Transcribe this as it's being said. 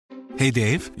Hey,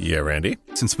 Dave. Yeah, Randy?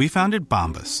 Since we founded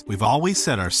Bombas, we've always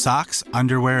said our socks,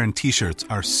 underwear, and T-shirts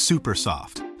are super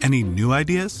soft. Any new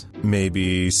ideas?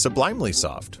 Maybe sublimely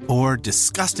soft. Or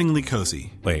disgustingly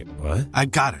cozy. Wait, what? I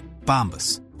got it.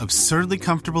 Bombas. Absurdly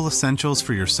comfortable essentials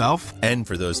for yourself and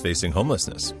for those facing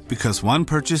homelessness. Because one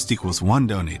purchased equals one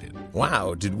donated.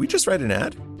 Wow, did we just write an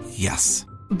ad? Yes.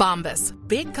 Bombas.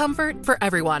 Big comfort for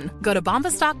everyone. Go to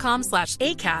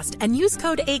bombas.com/ACAST and use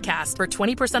code ACAST for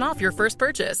 20% off your first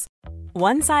purchase.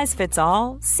 One size fits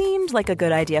all seemed like a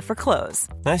good idea for clothes.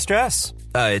 Nice dress.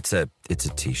 It's a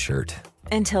T-shirt.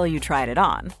 Until you tried it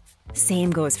on. Same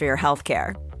goes for your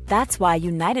healthcare. That's why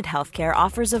United Healthcare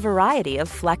offers a variety of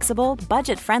flexible,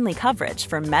 budget-friendly coverage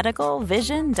for medical,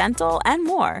 vision, dental, and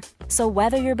more. So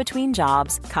whether you're between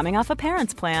jobs, coming off a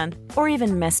parent's plan, or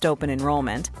even missed open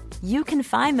enrollment, you can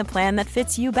find the plan that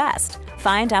fits you best.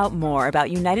 Find out more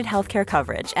about United Healthcare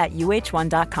coverage at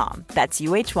uh1.com. That's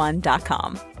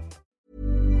uh1.com.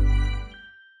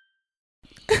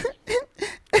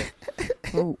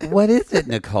 What is it,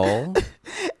 Nicole?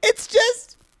 It's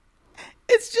just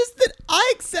that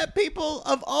I accept people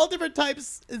of all different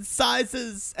types and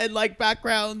sizes and like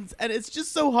backgrounds, and it's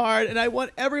just so hard, and I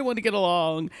want everyone to get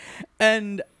along.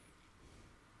 And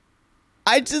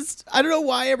I don't know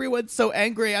why everyone's so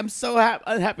angry. I'm so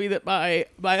unhappy that my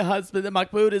husband, that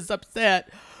Mahmoud, is upset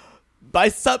by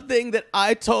something that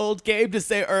I told Gabe to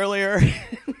say earlier.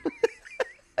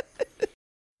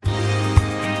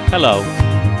 Hello,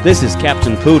 this is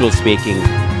Captain Poodle speaking.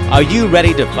 Are you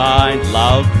ready to find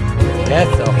love? Yes,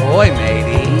 ahoy,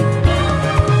 matey.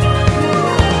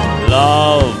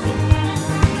 Love.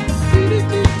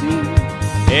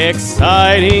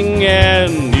 Exciting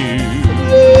and new.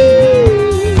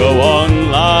 Go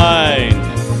online.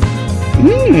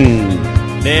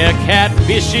 They're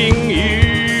catfishing you.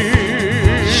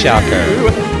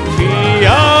 Shocker.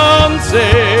 Fiancé.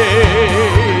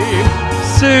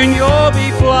 Soon you'll be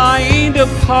flying to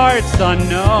parts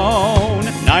unknown.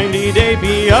 90-day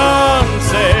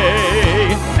fiancé.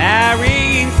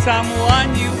 Marrying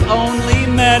someone you only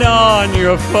met on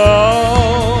your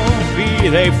phone. Be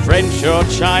they French or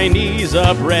Chinese,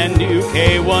 a brand new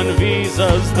K1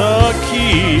 visa's the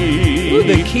key. Ooh,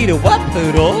 the key to what,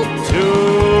 Poodle? To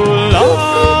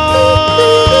love.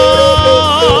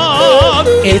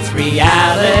 It's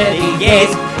reality,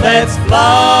 yes, let's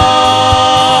love.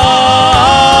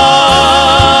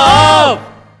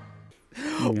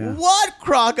 Yeah. What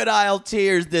crocodile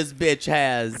tears this bitch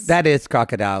has. That is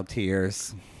crocodile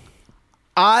tears.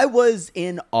 I was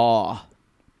in awe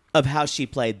of how she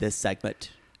played this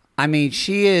segment. I mean,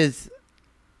 she's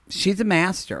a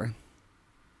master.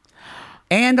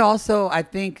 And also, I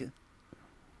think,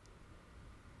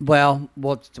 well,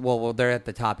 they're at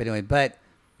the top anyway, but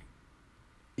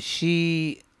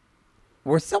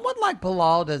where someone like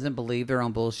Bilal doesn't believe their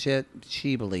own bullshit,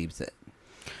 she believes it.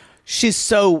 She's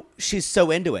so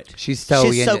into it. She's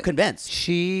so convinced.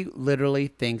 She literally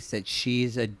thinks that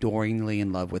she's adoringly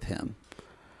in love with him.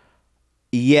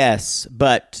 Yes,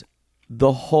 but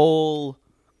the whole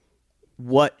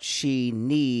what she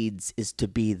needs is to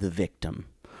be the victim.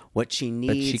 What she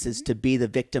needs is to be the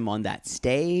victim on that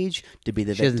stage, to be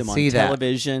the victim on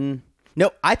television.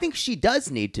 No, I think she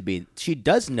does need to be. She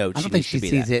does know. I don't think she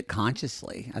sees it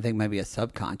consciously. I think maybe a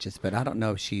subconscious, but I don't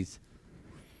know if she's.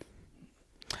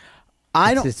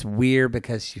 It's weird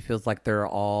because she feels like they're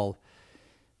all.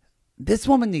 This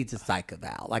woman needs a psych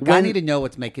eval. Like, I need to know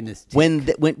what's making this tick.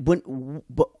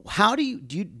 How do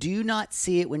you not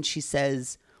see it when she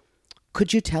says,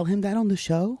 "Could you tell him that on the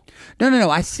show?" No.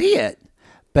 I see it,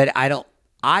 but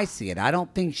I see it. I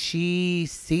don't think she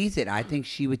sees it. I think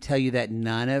she would tell you that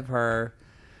none of her,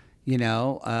 a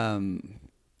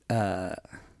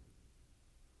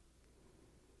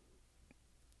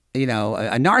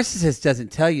narcissist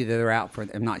doesn't tell you that they're out for.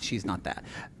 She's not that,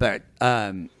 but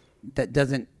that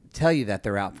doesn't tell you that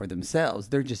they're out for themselves.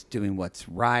 They're just doing what's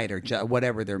right or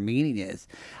whatever their meaning is.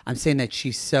 I'm saying that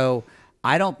she's so.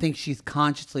 I don't think she's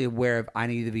consciously aware of I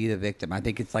need to be the victim. I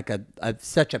think it's like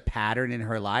such a pattern in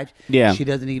her life. Yeah, she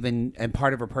doesn't even, and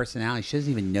part of her personality, she doesn't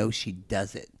even know she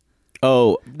does it.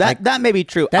 Oh, that may be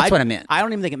true. That's what I meant. I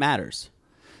don't even think it matters.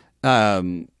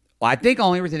 Well, I think the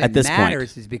only reason it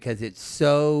matters is because it's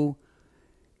so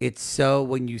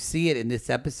when you see it in this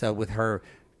episode with her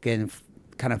getting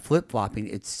kind of flip-flopping,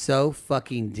 it's so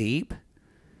fucking deep.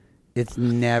 It's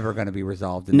never going to be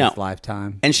resolved in this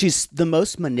lifetime. And she's one of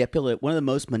the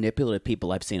most manipulative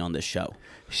people I've seen on this show.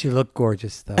 She looked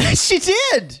gorgeous, though. She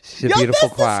did. She's a beautiful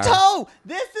choir.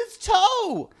 This is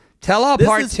Toe. Tell-all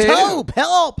part 2.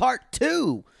 Tell-all part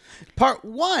 2. Part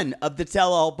 1 of the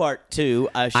Tell-all part 2,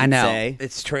 I should say.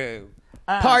 It's true.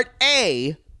 Part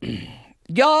A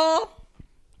Y'all,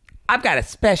 I've got a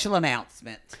special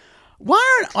announcement.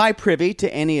 Why aren't I privy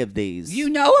to any of these? You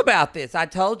know about this. I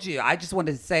told you. I just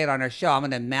wanted to say it on our show. I'm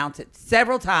going to announce it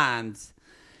several times.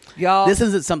 Y'all, This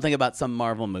isn't something about some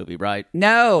Marvel movie, right?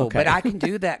 no, Okay. but I can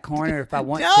do that corner if I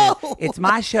want No! to. It's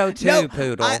my show too, No,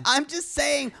 Poodle. I'm just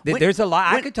saying. There's a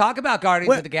lot. I could talk about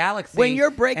Guardians of the Galaxy when you're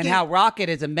breaking, and how Rocket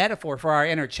is a metaphor for our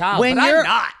inner child, when but you're I'm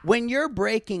not. When you're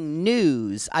breaking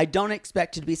news, I don't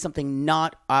expect it to be something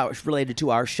not related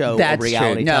to our show That's or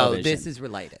reality true. television. No, this is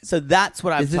related. So that's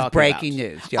what I'm This is talking breaking about.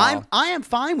 news, y'all. I am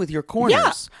fine with your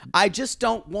corners. Yeah. I just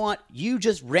don't want you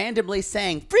just randomly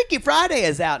saying Freaky Friday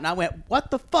is out, and I went,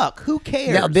 what the fuck? Who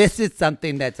cares? No, this is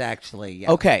something that's actually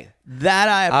Okay, that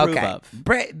I approve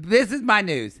of. This is my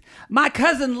news. My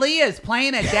cousin Leah is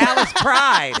playing at Dallas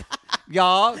Pride,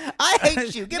 y'all. I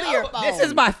hate you. Give me your phone. This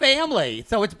is my family,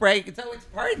 so it's break. So it's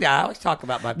Pride. I always talk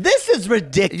about my. This is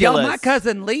ridiculous. Yo, my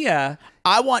cousin Leah.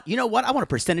 You know what? I want a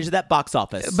percentage of that box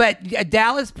office. But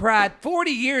Dallas Pride, 40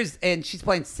 years, and she's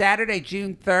playing Saturday,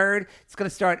 June 3rd. It's going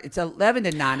to start. It's 11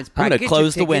 to 9. It's Pride. I'm going to Get close your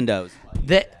the ticket. windows.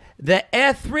 The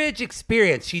Etheridge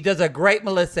Experience. She does a great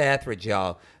Melissa Etheridge,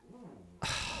 y'all.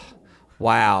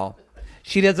 Wow.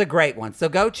 She does a great one. So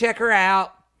go check her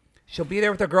out. She'll be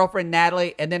there with her girlfriend,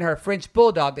 Natalie, and then her French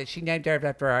bulldog that she named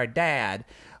after our dad,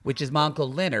 which is my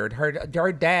Uncle Leonard.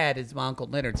 Her dad is my Uncle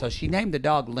Leonard, so she named the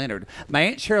dog Leonard. My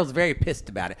Aunt Cheryl's very pissed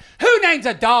about it. Who names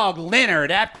a dog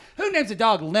Leonard? Who names a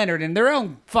dog Leonard and their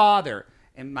own father?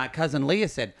 And my cousin Leah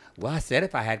said, well, I said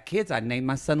if I had kids, I'd name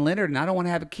my son Leonard, and I don't want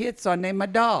to have a kid, so I named my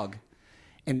dog.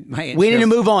 And my Aunt We need to Cheryl-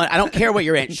 move on. I don't care what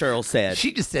your Aunt Cheryl said.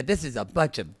 She just said, this is a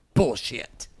bunch of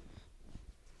bullshit.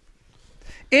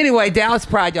 Anyway, Dallas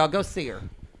Pride, y'all, go see her.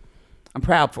 I'm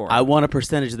proud for her. I want a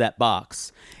percentage of that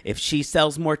box. If she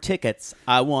sells more tickets,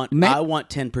 I want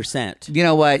 10%. You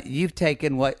know what? You've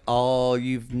taken what all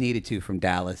you've needed to from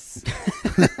Dallas.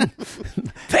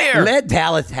 Fair. Let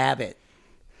Dallas have it.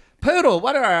 Poodle,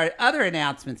 what are our other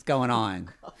announcements going on?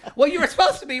 Well, you were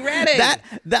supposed to be ready. That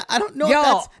I don't know.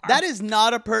 Y'all, If that is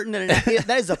not a pertinent.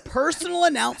 That is a personal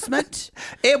announcement.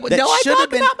 I should have talk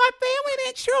been- about my family and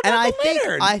Aunt Cheryl And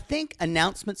Leonard. I think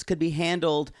announcements could be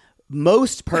handled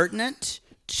most pertinent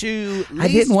to least I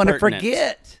didn't want to pertinent.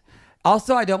 forget.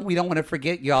 Also, we don't want to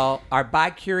forget, y'all. Our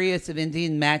Bi-Curious of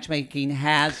Indian Matchmaking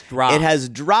has dropped. It has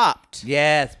dropped.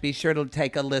 Yes, be sure to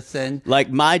take a listen.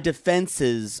 Like my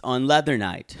defenses on Leather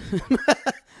Night.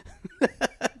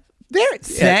 They're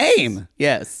same.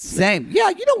 Yes. Same. Yeah,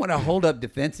 you don't want to hold up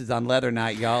defenses on Leather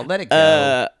Night, y'all. Let it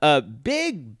go.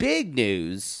 Big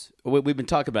news. We've been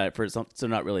talking about it for so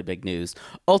not really big news.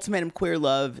 Ultimatum Queer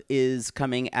Love is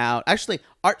coming out. Actually,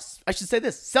 I should say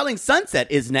this. Selling Sunset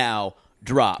is now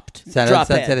dropped.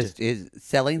 Sunset is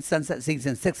Selling Sunset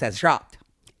season 6 has dropped.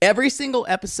 Every single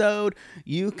episode,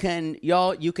 you can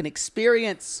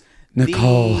experience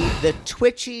Nicole. the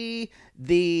twitchy,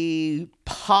 the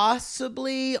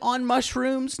possibly on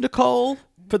mushrooms, Nicole,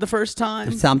 for the first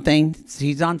time. Something.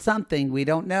 She's on something. We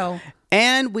don't know.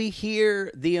 And we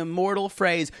hear the immortal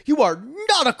phrase, "You are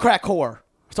not a crack whore."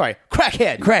 Sorry,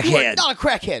 crackhead. Crackhead. You are not a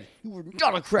crackhead. You are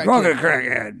not a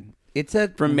crackhead. It's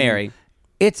From Mary.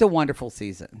 It's a wonderful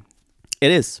season. It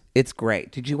is. It's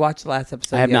great. Did you watch the last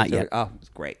episode? I have not yesterday? yet. Oh, it's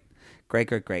great.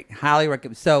 Great. Highly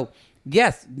recommend. So,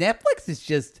 yes, Netflix is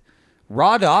just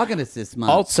raw dogging us this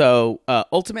month. Also,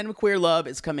 Ultimatum Queer Love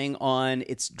is coming on.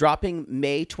 It's dropping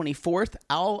May 24th.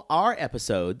 All our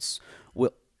episodes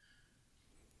will...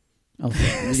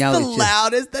 That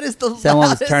is the Someone was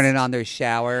loudest. turning on their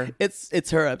shower.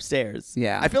 It's her upstairs.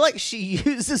 Yeah. I feel like she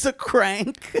uses a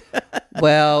crank.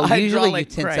 Well, usually you Hydraulic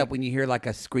tense crank. up when you hear like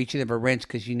a screeching of a wrench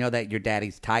because you know that your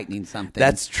daddy's tightening something.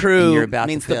 That's true. And you're about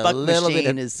Means to the feel buck a little bit machine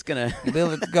of, is gonna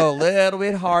go a little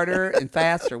bit harder and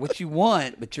faster, which you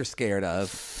want, but you're scared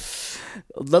of.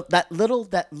 that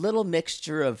little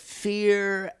mixture of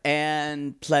fear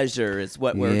and pleasure is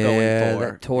what we're going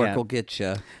for. That torque Yeah. will get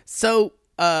you. So,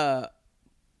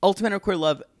 Ultimate Queer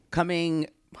Love coming.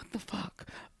 What the fuck?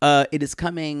 It is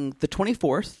coming the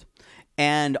 24th,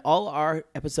 and all our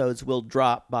episodes will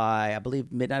drop by, I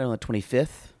believe, midnight on the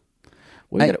 25th.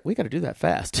 We got to do that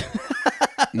fast.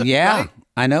 Yeah, Right?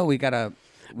 I know. We gotta.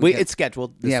 It's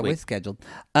scheduled. This Yeah, week. we scheduled.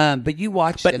 But you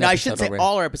watched. But an no, I episode should say already.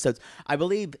 all our episodes. I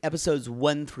believe episodes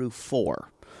 1 through 4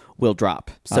 will drop.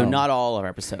 So not all our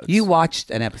episodes. You watched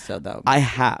an episode though. I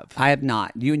have. I have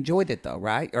not. You enjoyed it though,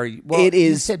 right? Or It you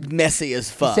is said, messy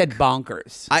as fuck. You said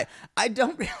bonkers. I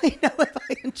don't really know if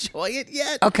I enjoy it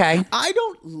yet. Okay. I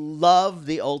don't love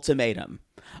the ultimatum.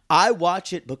 I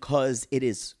watch it because it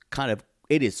is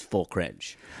full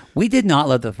cringe. We did not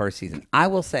love the first season. I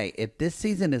will say, if this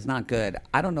season is not good,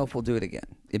 I don't know if we'll do it again.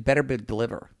 It better be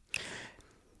deliver.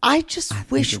 I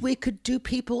just wish we could do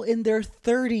people in their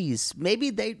 30s.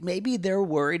 Maybe they're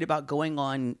worried about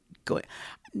going.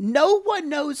 No one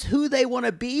knows who they want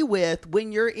to be with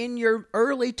when you're in your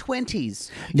early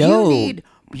 20s. No.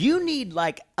 You need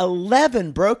like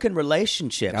 11 broken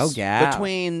relationships. Oh yeah.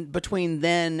 Between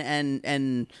then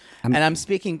and I'm not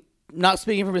speaking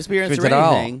from experience or at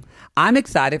anything. All. I'm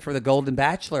excited for the Golden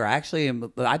Bachelor. Actually,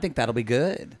 I think that'll be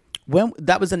good. When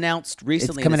that was announced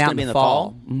recently, It's coming out in the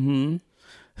fall. Mm-hmm.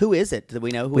 Who is it? Do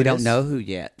we know who? We don't know who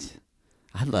yet.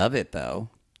 I love it though.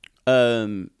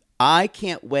 I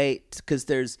can't wait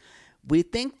because we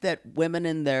think that women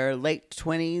in their late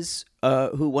 20s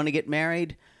who want to get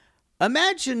married.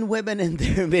 Imagine women in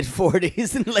their mid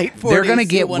 40s and late 40s. They're going to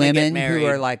get women married. who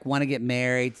are like want to get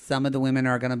married. Some of the women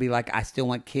are going to be like, I still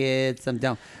want kids. Some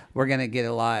don't. We're going to get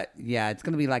a lot. Yeah, it's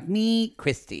going to be like me,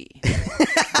 Christy.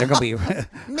 They're going to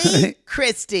be me,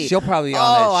 Christy. She'll probably be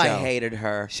on that show. I hated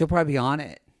her. She'll probably be on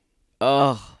it.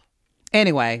 Oh.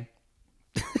 Anyway.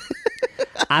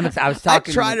 I was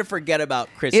talking. I try to forget about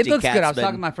Christy. It looks Katzman. good. I was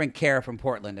talking to my friend Kara from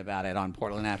Portland about it on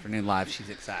Portland Afternoon Live. She's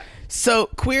excited. So,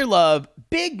 Queer Love,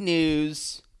 big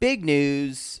news. Big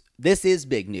news. This is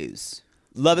big news.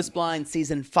 Love is Blind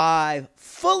Season 5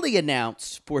 fully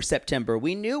announced for September.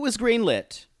 We knew it was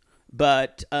greenlit,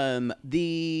 but almost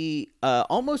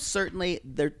certainly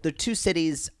the two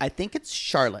cities. I think it's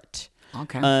Charlotte.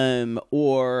 Okay.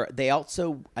 Or they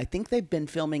also. I think they've been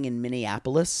filming in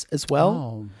Minneapolis as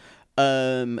well. Oh.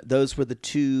 Those were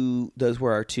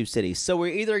our two cities. So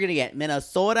we're either going to get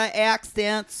Minnesota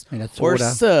accents or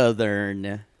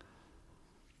Southern.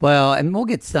 Well, and we'll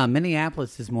get some.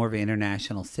 Minneapolis is more of an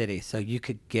international city, so it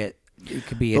could be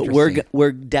interesting. But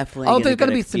we're definitely. Oh, there's going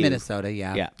to be some few. Minnesota.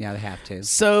 Yeah, they have to.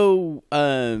 So,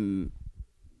 I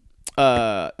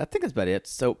think that's about it.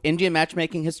 So, Indian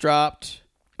matchmaking has dropped.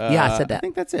 Yeah, I said that. I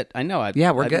think that's it. I know.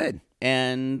 We're good.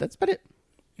 And that's about it.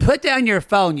 Put down your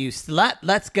phone, you slut.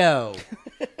 Let's go.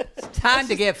 It's time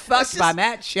to get fucked by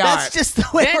Matt Sharp. That's just the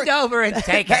way. Bend over and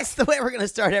take it. That's the way we're going to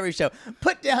start every show.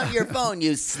 Put down your phone,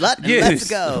 you slut, and let's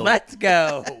go. Let's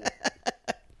go.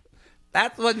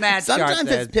 That's what Matt Sharp says.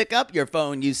 Sometimes it's pick up your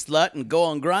phone, you slut, and go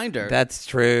on Grindr. That's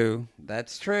true.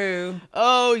 That's true.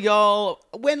 Oh, y'all.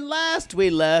 When last we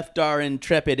left our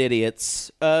intrepid idiots,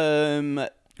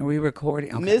 Are we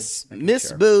recording? Okay.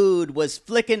 Miss Mood was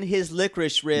flicking his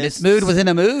licorice wrist. Miss Mood was in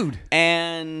a mood.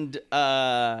 And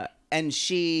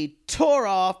she tore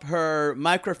off her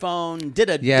microphone, did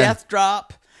a death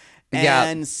drop,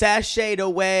 and sashayed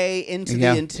away into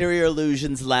the Interior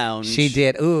Illusions Lounge. She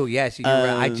did. Ooh, yes. You're right.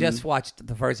 I just watched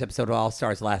the first episode of All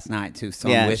Stars last night, too.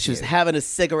 So I'm with she was you. having a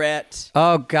cigarette.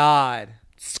 Oh, God.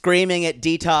 Screaming at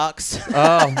Detox.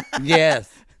 Oh,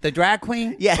 yes. The drag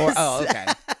queen? Yes. Okay.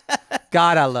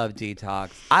 God, I love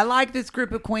Detox. I like this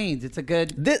group of queens. It's a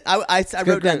good... I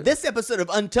wrote down, this episode of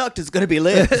Untucked is going to be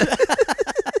lit.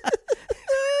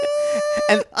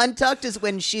 And Untucked is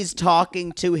when she's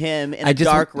talking to him in a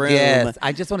dark room. Yes,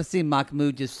 I just want to see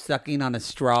Mahmoud just sucking on a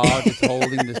straw, just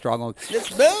holding the straw. Going,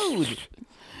 this mood.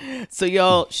 So,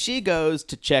 y'all, she goes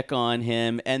to check on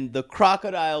him, and the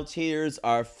crocodile tears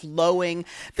are flowing.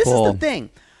 This is the thing.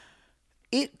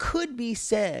 It could be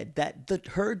said that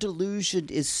her delusion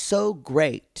is so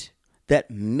great that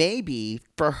maybe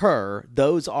for her,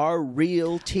 those are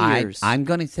real tears. I'm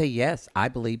going to say yes. I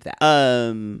believe that.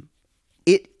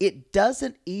 It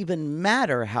doesn't even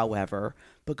matter, however,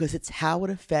 because it's how it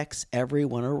affects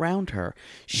everyone around her.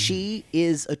 She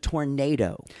is a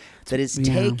tornado that is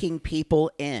taking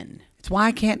people in. It's why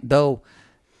I can't, though.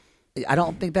 I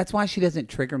don't think that's why she doesn't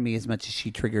trigger me as much as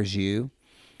she triggers you.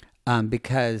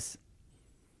 Because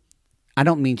I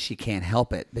don't mean she can't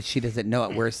help it, but she doesn't know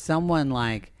it. Where someone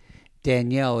like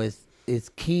Danielle is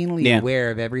keenly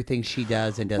aware of everything she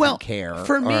does and doesn't care or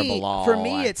belong. For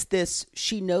me, it's this.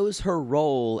 She knows her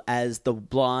role as the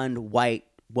blonde, white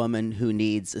woman who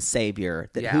needs a savior,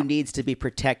 who needs to be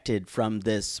protected from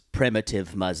this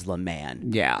primitive Muslim man.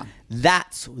 Yeah.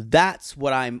 That's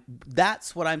what I'm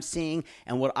seeing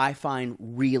and what I find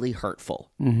really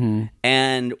hurtful. Mm-hmm.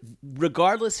 And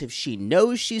regardless if she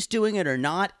knows she's doing it or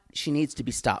not, she needs to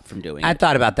be stopped from doing it. I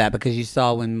thought about that because you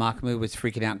saw when Mahmoud was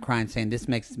freaking out and crying, saying, this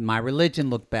makes my religion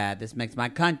look bad. This makes my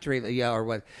country, or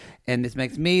what, and this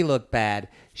makes me look bad.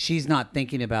 She's not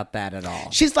thinking about that at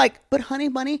all. She's like, but honey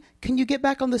bunny, can you get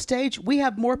back on the stage? We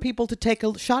have more people to take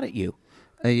a shot at you.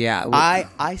 Yeah.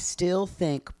 I still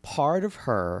think part of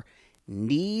her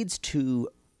needs to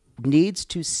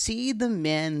see the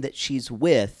men that she's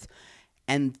with,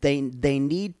 and they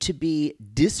need to be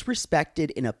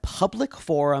disrespected in a public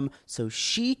forum so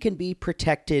she can be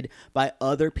protected by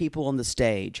other people on the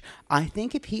stage. I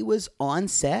think if he was on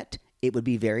set, it would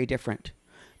be very different.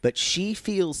 but she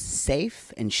feels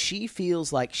safe, and she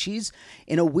feels like she's,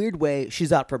 in a weird way,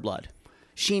 she's out for blood.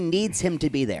 She needs him to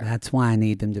be there. That's why I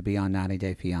need them to be on 90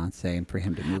 Day Fiancé and for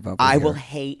him to move over I here. will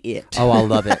hate it. Oh, I'll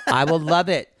love it. I will love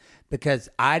it because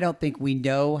I don't think we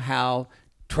know how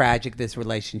tragic this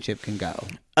relationship can go.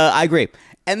 I agree.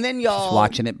 And then y'all, just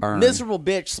watching it burn. Miserable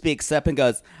bitch speaks up and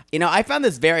goes, I found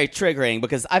this very triggering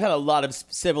because I've had a lot of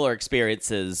similar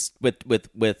experiences with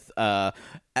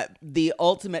the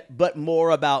ultimate, but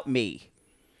more about me.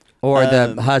 Or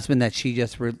the husband that she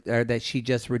just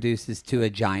reduces to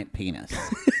a giant penis.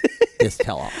 Just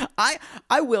tell all.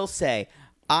 I will say,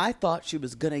 I thought she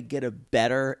was going to get a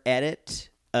better edit.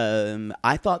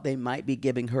 I thought they might be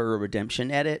giving her a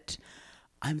redemption edit.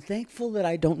 I'm thankful that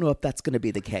I don't know if that's going to be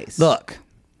the case. Look,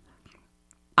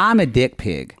 I'm a dick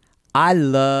pig. I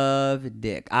love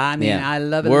dick. I mean, yeah. I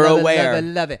love it. We're love aware. It,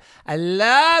 love it, love it. I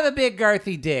love a big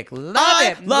girthy dick. Love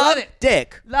it. Love it.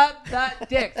 Dick. Love the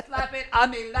dick. Slap it on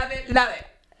me. Love it. Love it.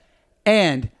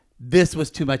 And this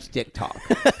was too much dick talk.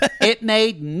 It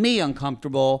made me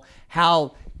uncomfortable.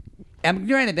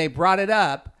 Granted, they brought it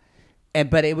up,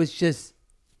 but it was just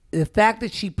the fact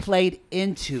that she played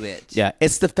into it. Yeah,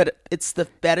 it's the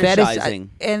fetishizing.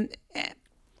 And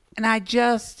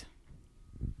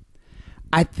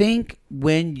I think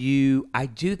I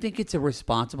do think it's a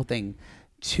responsible thing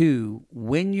to,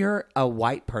 when you're a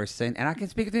white person, and I can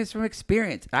speak to this from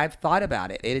experience. I've thought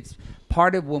about it. It's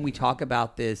part of when we talk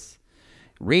about this,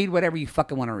 read whatever you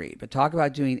fucking want to read, but talk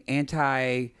about doing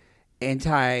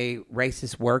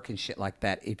anti-racist work and shit like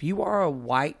that. If you are a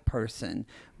white person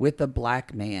with a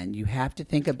black man, you have to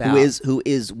think about who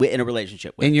is in a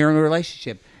relationship with. And you're in a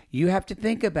relationship. You have to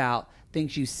think about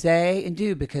things you say and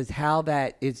do, because how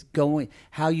that is going,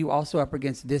 how you also up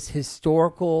against this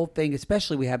historical thing,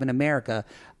 especially we have in America,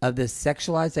 of the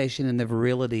sexualization and the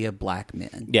virility of black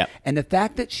men. Yeah. And the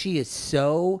fact that she is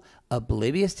so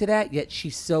oblivious to that, yet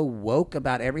she's so woke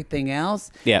about everything else,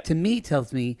 to me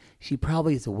tells me she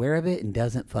probably is aware of it and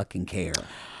doesn't fucking care.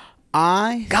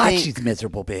 She's a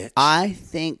miserable bitch. I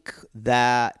think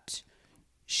that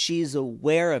she's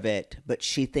aware of it, but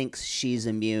she thinks she's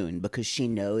immune because she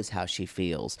knows how she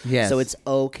feels. Yes. So it's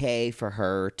okay for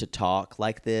her to talk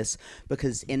like this,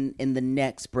 because in the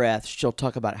next breath, she'll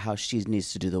talk about how she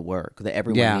needs to do the work, that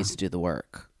everyone needs to do the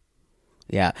work.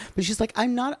 Yeah. But she's like,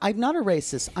 I'm not a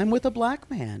racist. I'm with a black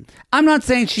man. I'm not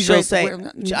saying she's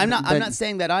racist. I'm not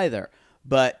saying that either,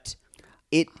 but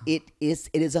it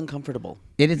is uncomfortable.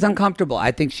 It is uncomfortable.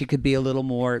 I think she could be a little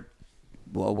more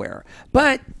aware.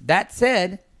 But that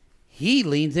said, he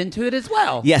leans into it as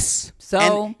well. Yes.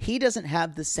 So and he doesn't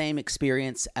have the same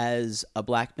experience as a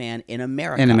black man in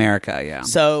America. Yeah.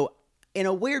 So in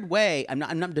a weird way, I'm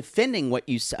not defending what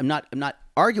you said. I'm not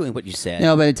arguing what you said.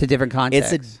 No, but it's a different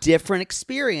context. It's a different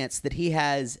experience that he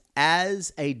has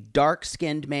as a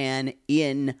dark-skinned man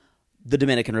in the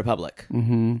Dominican Republic.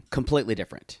 Mm-hmm. Completely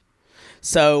different.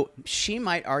 So she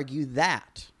might argue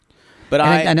that. But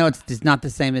I know it's not the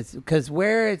same as, because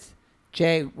where it's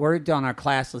Jay, we're on our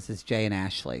class list is Jay and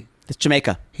Ashley. It's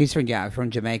Jamaica. He's from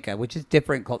Jamaica, which is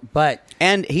different, but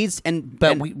Dominicans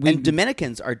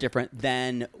are different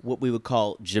than what we would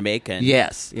call Jamaican.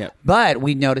 Yes. Yeah. But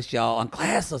we noticed y'all on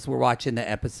class list, we're watching the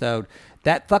episode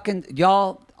that fucking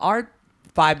y'all, our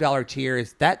 $5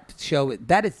 tiers, that show,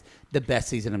 that is the best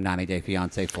season of 90 Day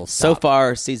Fiancé, full stop. So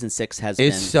far, season 6 has been.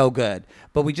 It's so good.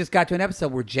 But we just got to an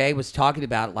episode where Jay was talking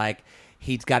about, like,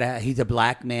 he's a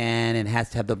black man and has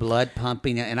to have the blood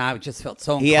pumping, and I just felt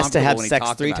so uncomfortable. He has to have when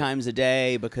sex 3 times a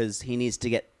day because he needs to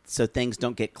get, so things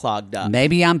don't get clogged up.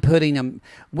 Maybe I'm putting him,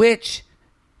 which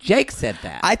Jake said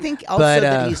that. I think also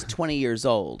that he's 20 years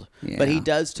old. Yeah. But he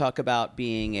does talk about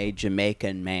being a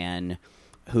Jamaican man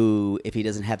who, if he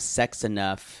doesn't have sex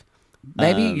enough...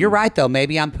 Maybe you're right, though.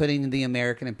 Maybe I'm putting the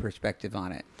American in perspective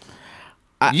on it.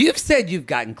 You've said you've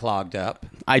gotten clogged up.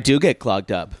 I do get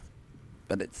clogged up.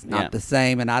 But it's not the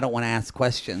same, and I don't want to ask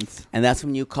questions. And that's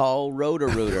when you call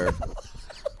Roto-Rooter.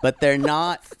 But they're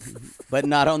not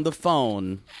on the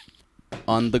phone,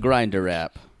 on the Grindr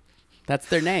app. That's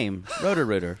their name,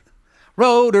 Roto-Rooter.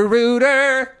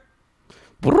 Roto-Rooter!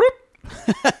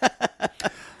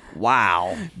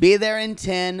 Wow. Be there in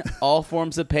 10, all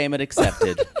forms of payment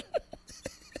accepted.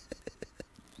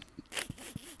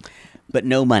 But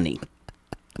no money.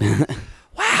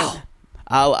 Wow.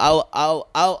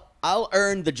 I'll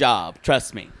earn the job.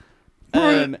 Trust me.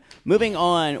 Moving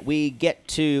on, we get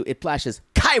to, it flashes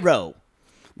Cairo.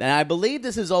 And I believe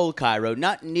this is old Cairo,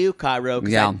 not new Cairo.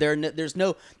 Yeah. There's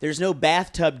no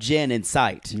bathtub gin in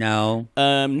sight. No.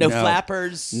 No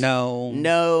flappers. No.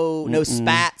 No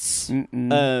spats.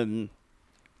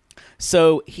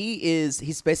 So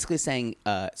he's basically saying,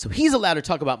 so he's allowed to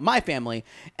talk about my family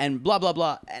and blah, blah,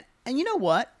 blah. And you know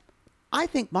what? I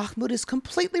think Mahmoud is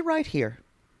completely right here.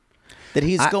 That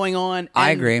he's going on. I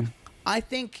agree. I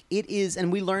think it is,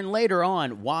 and we learn later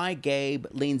on why Gabe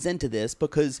leans into this,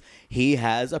 because he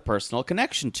has a personal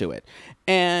connection to it,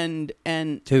 and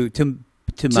to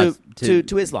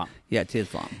Islam. Yeah, to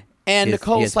Islam. And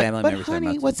Nicole's like, but members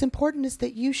honey, what's important is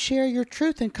that you share your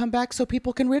truth and come back so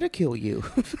people can ridicule you.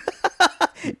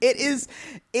 It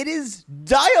is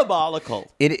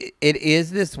diabolical. It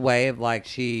is this way of like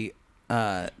she.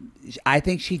 I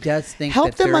think she does think help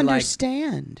that them they're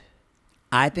understand.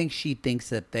 I think she thinks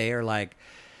that they are like.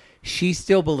 She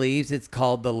still believes it's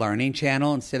called the Learning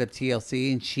Channel instead of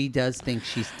TLC, and she does think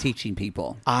she's teaching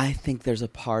people. I think there's a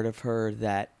part of her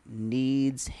that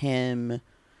needs him,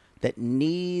 that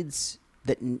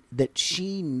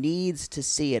she needs to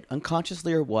see it,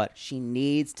 unconsciously or what. She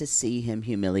needs to see him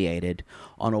humiliated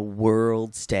on a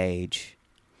world stage.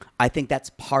 I think that's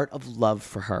part of love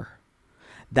for her.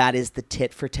 That is the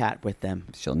tit for tat with them.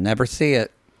 She'll never see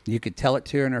it. You could tell it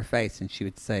to her in her face, and she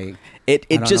would say, "It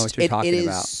I don't just know what you're talking it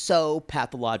about." is so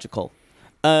pathological."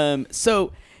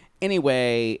 So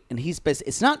anyway, and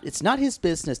it's not his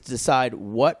business to decide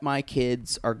what my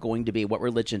kids are going to be, what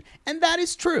religion, and that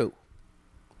is true.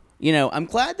 You know, I'm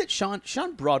glad that Sean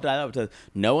brought that up. To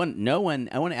no one.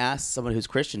 I want to ask someone who's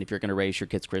Christian if you're going to raise your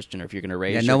kids Christian or if you're going to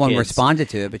raise. Yeah, no one responded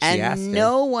to it, but she asked. And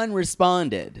no one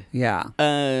responded. Yeah,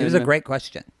 it was a great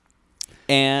question.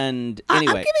 And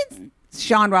anyway. I'm giving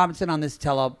Sean Robinson on this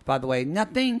tell-all, by the way,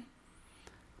 nothing.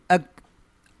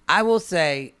 I will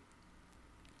say,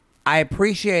 I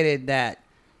appreciated that,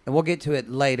 and we'll get to it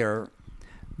later,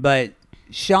 but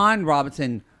Sean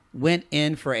Robinson went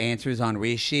in for answers on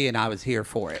Rishi, and I was here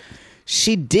for it.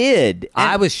 She did.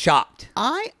 I was shocked.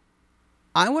 I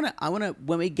want to,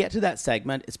 when we get to that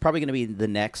segment, it's probably going to be the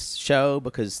next show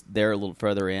because they're a little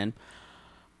further in.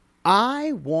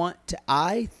 I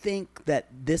think that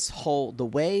the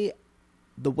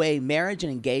way marriage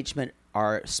and engagement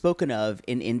are spoken of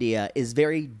in India is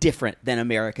very different than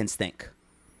Americans think.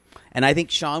 And I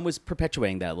think Sean was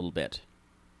perpetuating that a little bit.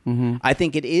 Mm-hmm. I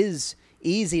think it is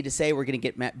easy to say we're going to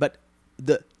get married, but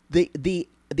the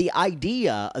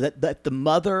idea that the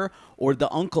mother or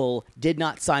the uncle did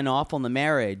not sign off on the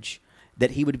marriage,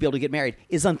 that he would be able to get married,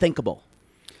 is unthinkable.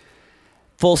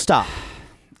 Full stop.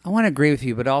 I want to agree with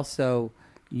you, but also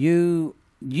you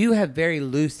have very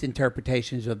loose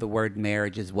interpretations of the word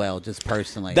marriage as well, just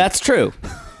personally. That's true.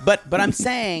 But I'm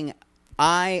saying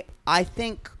I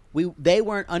think they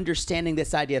weren't understanding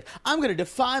this idea of I'm going to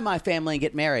defy my family and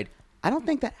get married. I don't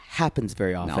think that happens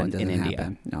very often in India.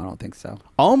 Happen. No, I don't think so.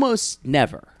 Almost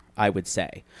never, I would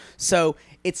say. So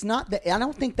it's not that. I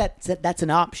don't think that's an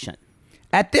option.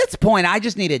 At this point, I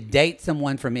just need to date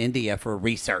someone from India for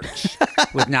research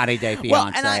with 90-Day Fiancé.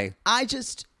 Well, and I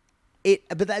just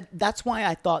but that's why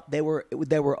I thought they were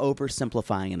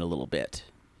oversimplifying it a little bit.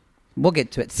 We'll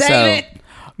get to it. Save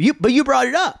it. But you brought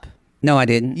it up. No, I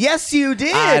didn't. Yes, you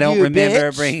did. I don't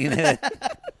remember bitch. bringing it.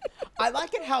 I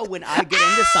like it how when I get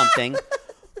into something,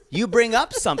 you bring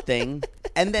up something,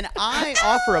 and then I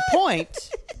offer a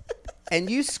point, and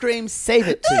you scream, "Save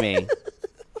it" to me.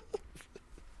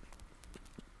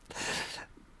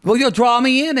 Well, you'll draw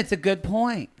me in. It's a good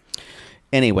point.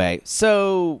 Anyway,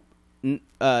 so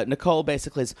Nicole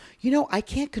basically is, I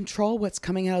can't control what's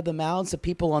coming out of the mouths of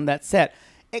people on that set,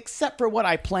 except for what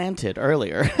I planted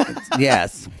earlier.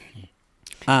 Yes.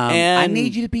 I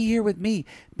need you to be here with me.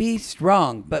 Be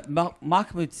strong. But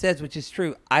Mahmoud says, which is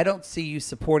true, I don't see you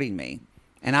supporting me.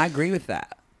 And I agree with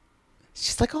that.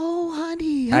 She's like, "Oh,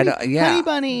 honey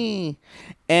bunny."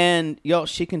 And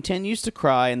she continues to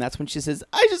cry, and that's when she says,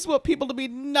 "I just want people to be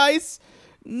nice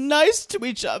to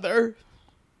each other."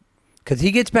 Because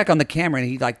he gets back on the camera and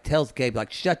he tells Gabe,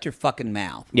 shut your fucking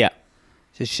mouth. Yeah.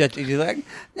 Just shut. He's like,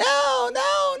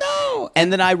 no.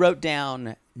 And then I wrote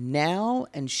down now,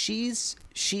 and she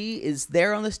is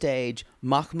there on the stage.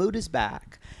 Mahmoud is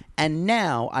back, and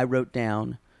now I wrote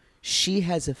down she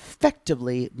has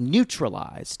effectively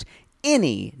neutralized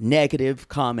any negative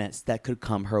comments that could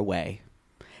come her way.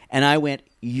 And I went,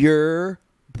 "You're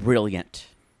brilliant."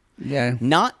 Yeah.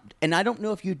 And I don't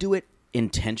know if you do it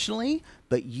intentionally,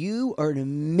 but you are an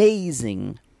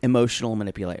amazing emotional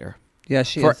manipulator. Yeah,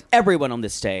 she for is. everyone on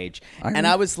this stage. And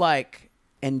I was like,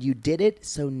 and you did it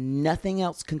so nothing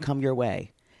else can come your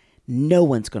way. No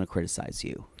one's going to criticize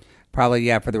you. Probably,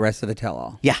 yeah, for the rest of the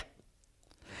tell-all. Yeah.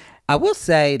 I will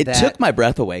say it took my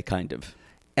breath away, kind of.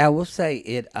 I will say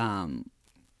it.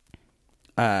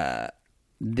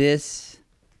 This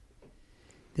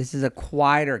is a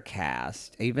quieter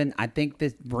cast. Even I think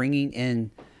this bringing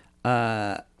in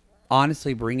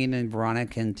Honestly, bringing in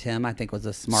Veronica and Tim, I think was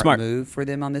a smart move for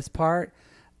them on this part.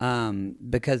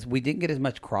 Because we didn't get as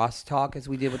much crosstalk as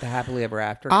we did with the Happily Ever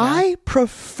After cast. I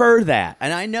prefer that,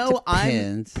 and I know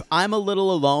Depends. I'm a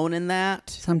little alone in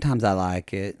that. Sometimes I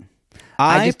like it.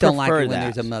 I just don't like it when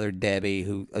that. there's a Mother Debbie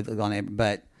who on it,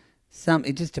 but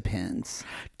it just depends.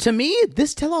 To me,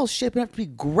 this tell-all is shaping up to be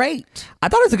great. I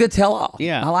thought it was a good tell-all.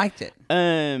 Yeah, I liked it.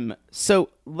 So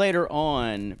later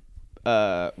on,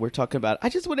 we're talking about, I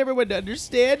just want everyone to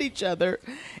understand each other.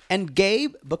 And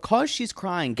Gabe, because she's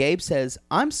crying, Gabe says,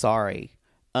 I'm sorry.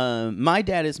 My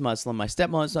dad is Muslim. My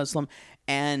stepmom is Muslim.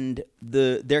 And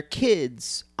their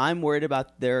kids, I'm worried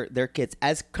about their kids.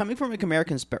 As coming from an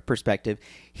American perspective,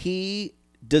 he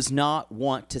does not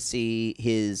want to see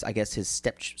his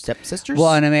stepsisters.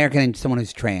 Well, an American and someone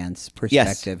who's trans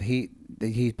perspective, yes.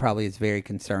 He probably is very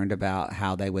concerned about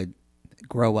how they would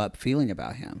grow up feeling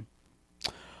about him.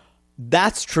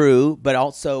 That's true, but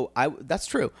also that's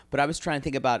true. But I was trying to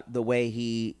think about the way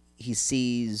he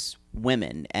sees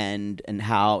women and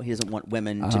how he doesn't want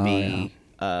women to be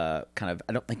kind of.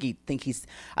 I don't think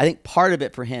I think part of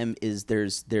it for him is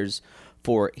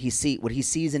what he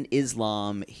sees in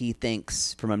Islam. He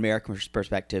thinks from an American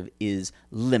perspective is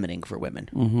limiting for women.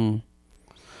 Mm-hmm.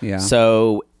 Yeah.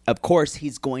 So of course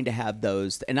he's going to have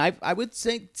those, and I would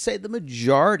say the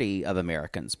majority of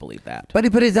Americans believe that. But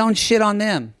he put his own shit on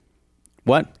them.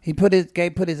 What?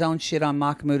 Gabe put his own shit on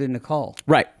Mahmoud and Nicole.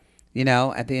 Right. You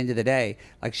know, at the end of the day,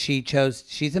 like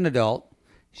she's an adult.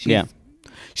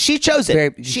 She chose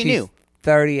it. She knew.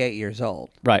 38 years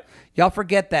old. Right. Y'all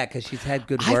forget that because she's had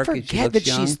good work. I forget that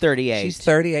she's 38. She's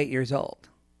 38 years old.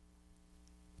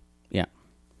 Yeah.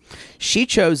 She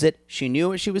chose it. She knew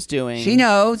what she was doing. She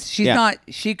knows. She's not.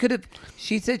 She could have.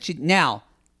 She said now,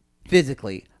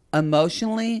 physically,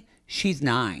 emotionally, she's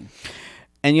 9.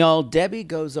 And y'all, Debbie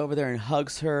goes over there and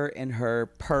hugs her in her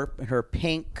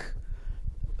pink,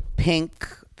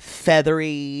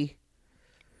 feathery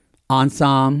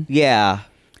ensemble. Yeah.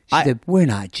 She said, we're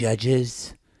not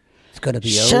judges. It's going to be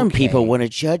okay. Some people want to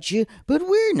judge you, but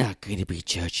we're not going to be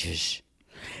judges.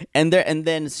 And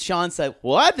then Sean said,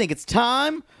 well, I think it's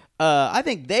time. I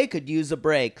think they could use a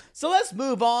break. So let's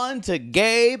move on to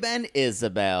Gabe and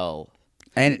Isabel.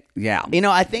 And yeah,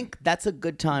 I think that's a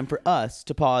good time for us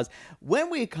to pause. When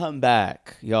we come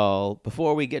back, y'all,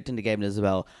 before we get into Gabe and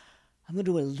Isabel, I'm going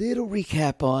to do a little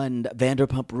recap on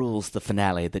Vanderpump Rules, the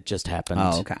finale that just happened.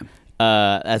 Oh, okay.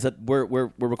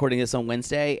 We're recording this on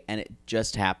Wednesday, and it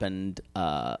just happened.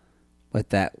 With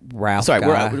that Ralph. Sorry,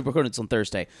 guy. we're recording this on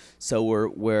Thursday, so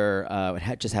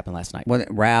it just happened last night. Was it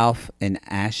Ralph and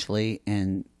Ashley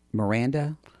and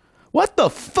Miranda? What the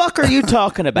fuck are you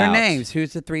talking about? Their names.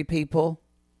 Who's the 3 people?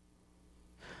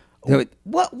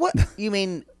 What? You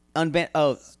mean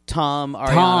Tom,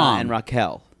 Ariana, and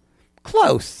Raquel?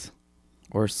 Close.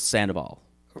 Or Sandoval.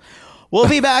 We'll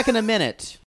be back in a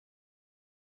minute.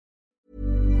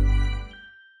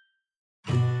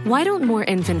 Why don't more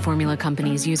infant formula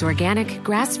companies use organic,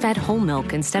 grass-fed whole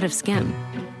milk instead of skim?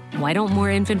 Why don't more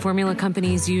infant formula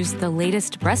companies use the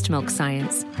latest breast milk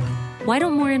science? Why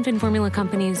don't more infant formula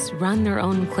companies run their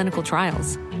own clinical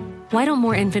trials? Why don't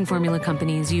more infant formula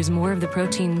companies use more of the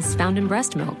proteins found in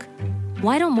breast milk?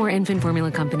 Why don't more infant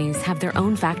formula companies have their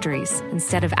own factories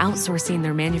instead of outsourcing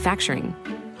their manufacturing?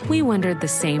 We wondered the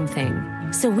same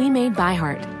thing. So we made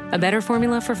ByHeart, a better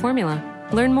formula for formula.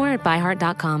 Learn more at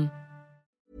byheart.com.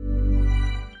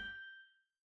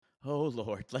 Oh,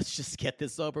 Lord, let's just get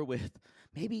this over with.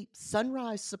 Maybe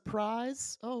sunrise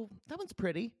surprise? Oh, that one's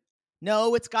pretty.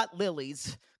 No, it's got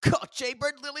lilies. God,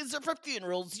 Jaybird lilies are for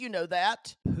funerals. You know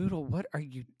that. Poodle, what are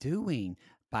you doing?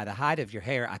 By the height of your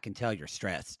hair, I can tell you're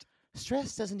stressed.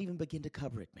 Stress doesn't even begin to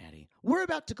cover it, Maddie. We're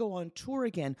about to go on tour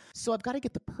again, so I've got to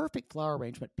get the perfect flower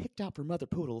arrangement picked out for Mother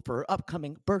Poodle for her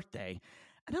upcoming birthday.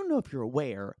 I don't know if you're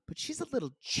aware, but she's a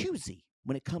little choosy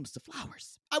when it comes to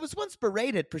flowers. I was once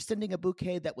berated for sending a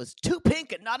bouquet that was too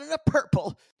pink and not enough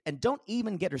purple. And don't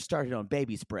even get her started on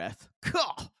baby's breath.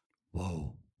 God.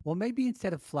 Whoa. Well, maybe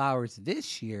instead of flowers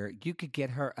this year, you could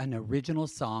get her an original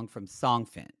song from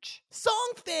Songfinch.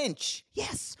 Songfinch!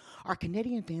 Yes! Our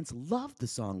Canadian fans loved the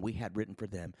song we had written for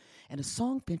them. And a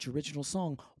Songfinch original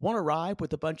song won't arrive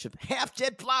with a bunch of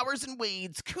half-dead flowers and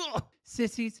weeds.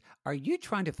 Sissies, are you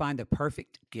trying to find the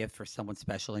perfect gift for someone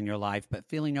special in your life but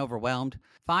feeling overwhelmed?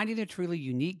 Finding a truly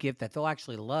unique gift that they'll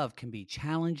actually love can be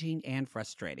challenging and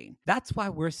frustrating. That's why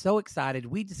we're so excited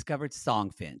we discovered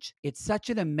Songfinch. It's such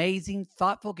an amazing,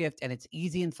 thoughtful gift, and it's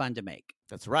easy and fun to make.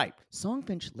 That's right.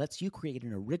 Songfinch lets you create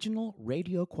an original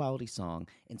radio quality song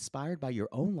inspired by your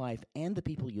own life and the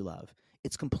people you love.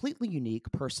 It's completely unique,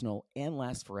 personal, and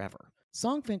lasts forever.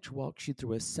 Songfinch walks you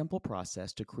through a simple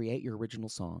process to create your original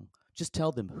song. Just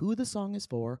tell them who the song is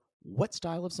for, what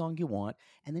style of song you want,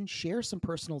 and then share some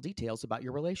personal details about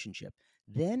your relationship.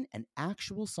 Then an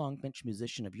actual Songfinch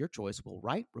musician of your choice will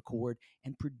write, record,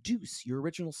 and produce your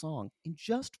original song in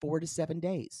just 4 to 7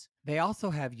 days. They also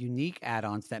have unique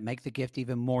add-ons that make the gift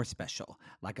even more special,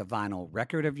 like a vinyl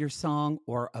record of your song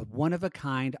or a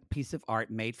one-of-a-kind piece of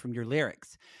art made from your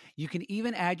lyrics. You can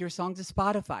even add your song to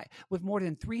Spotify. With more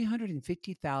than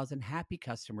 350,000 happy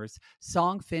customers,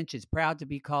 Songfinch is proud to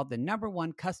be called the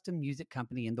 #1 custom music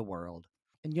company in the world.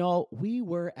 And y'all, we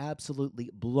were absolutely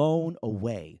blown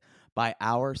away by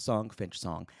our Songfinch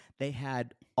song. They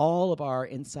had all of our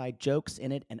inside jokes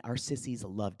in it, and our sissies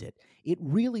loved it. It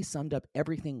really summed up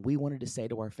everything we wanted to say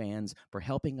to our fans for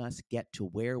helping us get to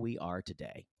where we are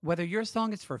today. Whether your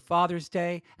song is for Father's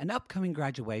Day, an upcoming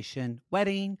graduation,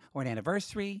 wedding, or an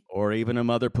anniversary, Or even a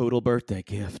mother poodle birthday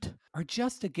gift. or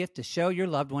just a gift to show your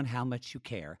loved one how much you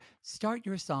care, start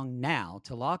your song now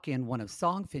to lock in one of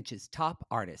Songfinch's top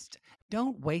artists.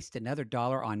 Don't waste another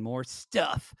dollar on more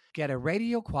stuff. Get a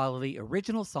radio-quality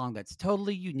original song that's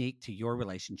totally unique to your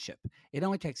relationship. It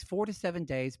only takes 4 to 7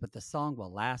 days, but the song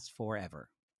will last forever.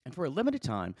 And for a limited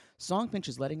time, Songfinch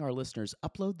is letting our listeners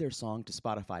upload their song to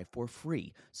Spotify for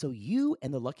free, so you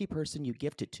and the lucky person you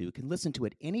gift it to can listen to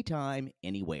it anytime,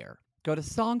 anywhere. Go to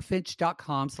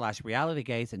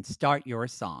songfinch.com/realitygaze and start your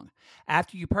song.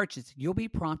 After you purchase, you'll be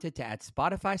prompted to add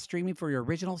Spotify streaming for your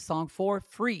original song for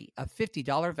free, a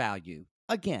 $50 value.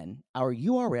 Again, our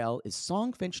URL is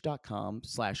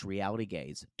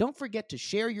songfinch.com/realitygaze. Don't forget to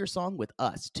share your song with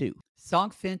us, too.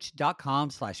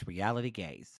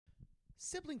 Songfinch.com/realitygaze.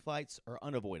 Sibling fights are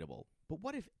unavoidable, but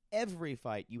what if every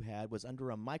fight you had was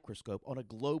under a microscope on a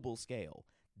global scale?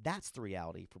 That's the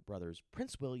reality for brothers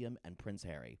Prince William and Prince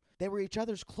Harry. They were each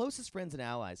other's closest friends and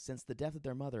allies since the death of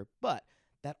their mother, but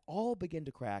that all began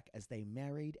to crack as they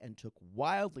married and took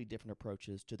wildly different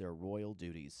approaches to their royal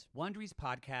duties. Wondery's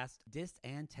podcast, Dis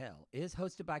and Tell, is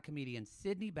hosted by comedians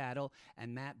Sydney Battle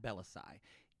and Matt Belisai.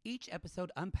 Each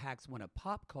episode unpacks one of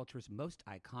pop culture's most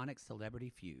iconic celebrity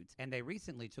feuds, and they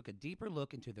recently took a deeper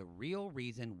look into the real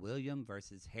reason William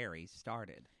versus Harry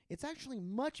started. It's actually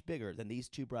much bigger than these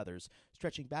two brothers,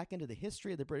 stretching back into the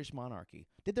history of the British monarchy.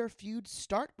 Did their feud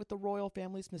start with the royal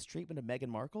family's mistreatment of Meghan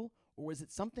Markle, or was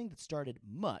it something that started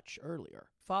much earlier?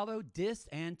 Follow Dis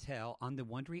and Tell on the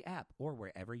Wondery app or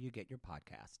wherever you get your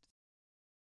podcasts.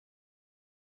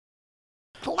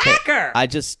 Clacker! I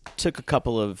just took a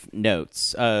couple of notes.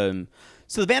 So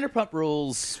the Vanderpump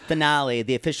Rules finale,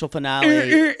 the official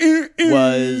finale,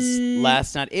 was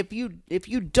last night. If you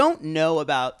don't know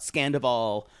about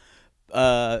Scandival,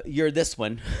 you're this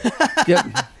one. Yep.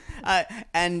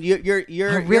 And you're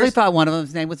I really thought one of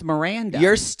them's name was Miranda.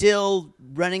 You're still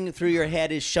running through your head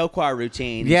his show choir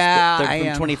routines. Yeah, from I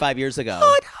am. 25 years ago.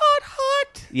 Hot, hot,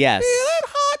 hot. Yes. Feel it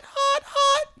hot, hot,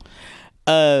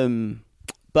 hot.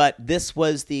 But this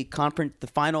was the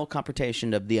final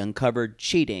confrontation of the uncovered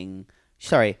cheating.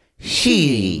 From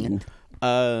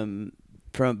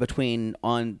between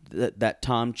that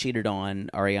Tom cheated on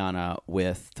Ariana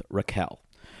with Raquel.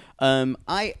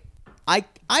 I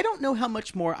don't know how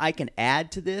much more I can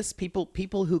add to this.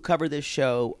 People who cover this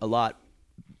show a lot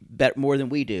more than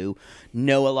we do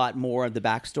know a lot more of the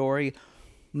backstory.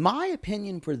 My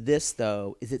opinion for this,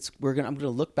 though, is I'm going to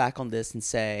look back on this and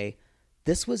say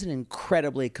this was an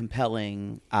incredibly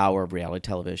compelling hour of reality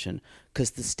television because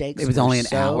the stakes. It was only an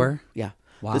hour? Yeah.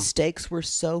 Wow. The stakes were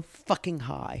so fucking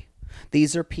high.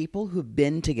 These are people who've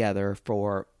been together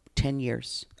for 10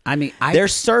 years. I mean, they're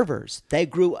servers. They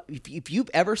grew up. If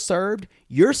you've ever served,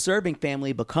 your serving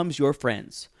family becomes your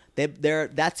friends.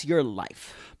 That's your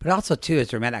life. But also, too,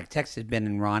 as I texted Ben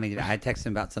and Ronnie. I had texted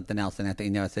him about something else, and I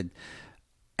said,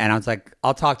 and I was like,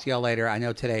 I'll talk to y'all later. I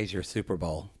know today's your Super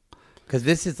Bowl. Because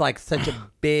this is like such a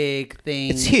big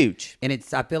thing. It's huge. And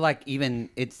I feel like even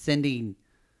it's sending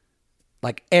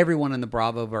like everyone in the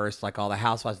Bravoverse, like all the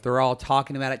housewives, they're all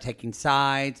talking about it, taking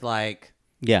sides. Like,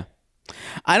 yeah.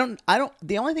 I don't,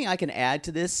 the only thing I can add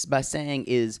to this by saying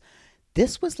is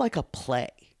this was like a play.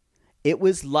 It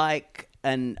was like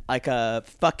a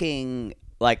fucking,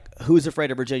 like Who's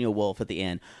Afraid of Virginia Woolf at the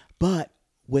end, but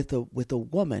with a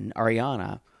woman,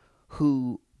 Ariana,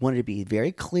 who wanted to be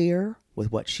very clear with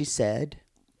what she said,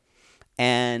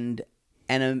 and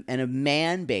a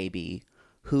man baby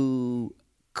who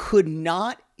could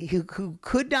not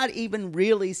even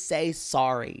really say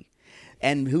sorry,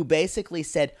 and who basically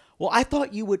said, "Well, I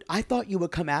thought you would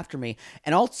come after me,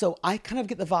 and also I kind of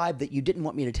get the vibe that you didn't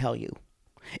want me to tell you."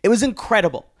 It was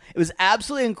incredible. It was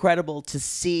absolutely incredible to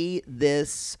see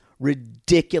this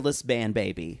ridiculous man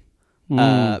baby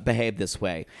behave this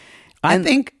way. I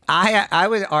think I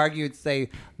would argue and say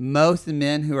most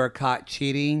men who are caught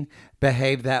cheating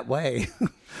behave that way.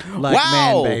 Like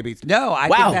man babies. No, I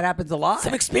think that happens a lot.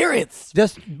 Some experience.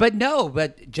 But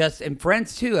in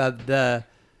friends too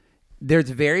there's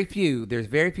very few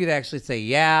that actually say,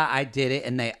 yeah, I did it,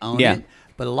 and they own it.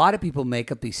 But a lot of people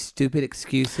make up these stupid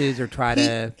excuses or try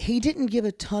to. He didn't give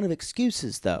a ton of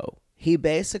excuses though. He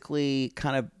basically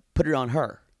kind of put it on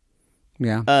her.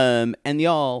 Yeah. And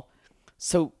y'all,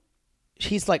 so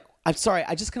he's like, I'm sorry,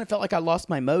 I just kind of felt like I lost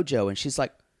my mojo. And she's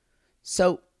like,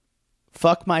 so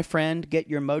fuck my friend, get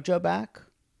your mojo back?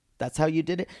 That's how you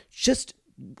did it? Just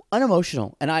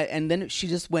unemotional. And then she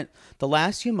just went, the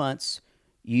last few months,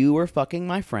 you were fucking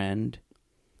my friend.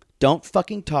 Don't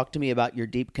fucking talk to me about your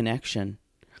deep connection.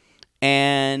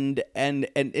 And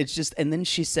it's just, and then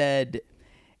she said,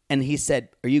 and he said,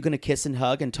 are you going to kiss and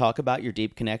hug and talk about your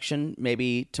deep connection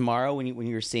maybe tomorrow when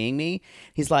you're seeing me?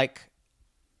 He's like,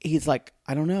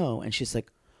 I don't know. And she's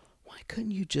like, why couldn't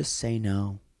you just say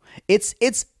no? It's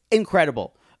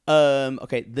incredible.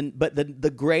 Okay. But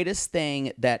the greatest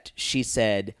thing that she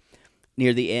said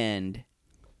near the end,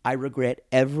 I regret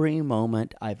every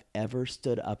moment I've ever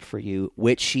stood up for you,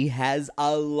 which she has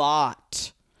a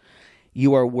lot.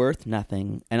 You are worth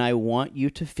nothing, and I want you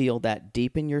to feel that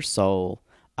deep in your soul.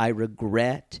 I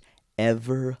regret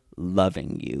ever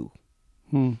loving you.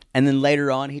 And then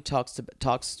later on, she talks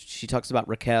about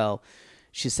Raquel.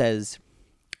 She says,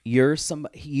 you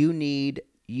need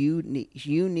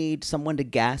someone to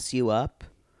gas you up.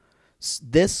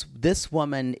 This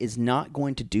woman is not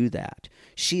going to do that.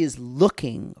 She is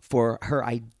looking for her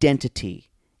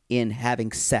identity in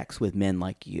having sex with men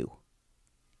like you,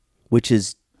 which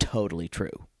is totally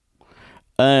true.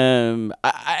 How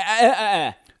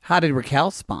did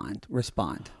Raquel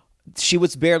respond? She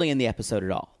was barely in the episode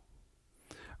at all.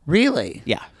 Really?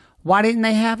 Yeah. Why didn't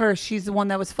they have her? She's the one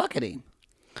that was fucking him.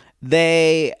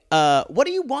 They, what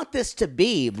do you want this to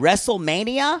be?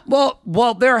 WrestleMania?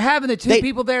 Well, they're having the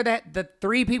people there the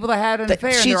three people that had an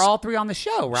affair, and they're all three on the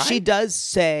show, right? She does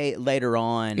say later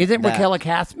on. Isn't Raquel a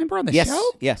cast member on the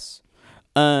show? Yes.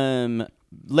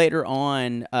 Later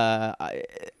on,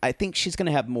 I think she's going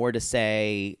to have more to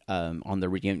say on the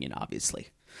reunion, obviously,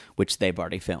 which they've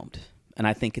already filmed. And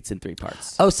I think it's in 3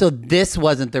 parts. Oh, so this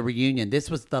wasn't the reunion.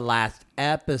 This was the last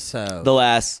episode.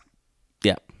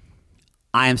 Yeah.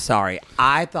 I am sorry.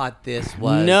 I thought this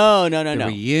was no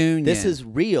reunion. This is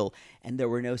real. And there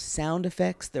were no sound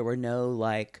effects. There were no,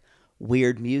 like,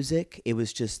 weird music. It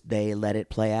was just they let it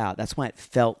play out. That's why it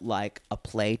felt like a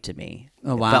play to me.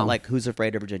 Oh, wow. It felt like Who's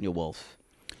Afraid of Virginia Woolf.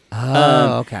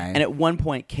 Oh, okay. And at one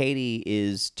point, Katie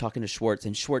is talking to Schwartz,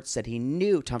 and Tom Schwartz said he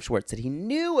knew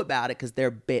about it because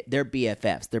they're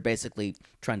BFFs. They're basically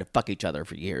trying to fuck each other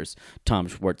for years. Tom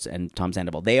Schwartz and Tom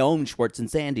Sandoval. They own Schwartz and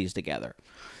Sandy's together.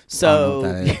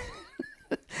 So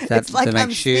it's like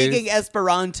I'm speaking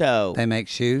Esperanto. They make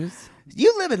shoes.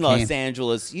 You live in Los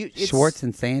Angeles. Schwartz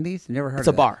and Sandy's. Never heard. It's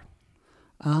a bar.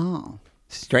 Oh,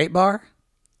 straight bar.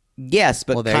 Yes,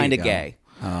 but kind of gay.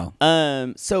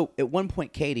 Oh. So at one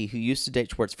point, Katie, who used to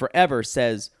date Schwartz forever,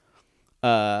 says,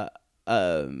 why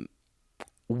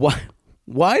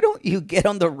don't you get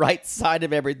on the right side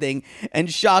of everything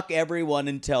and shock everyone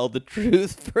and tell the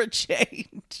truth for a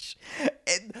change?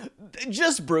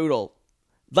 Just brutal.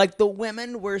 Like, the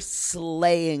women were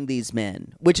slaying these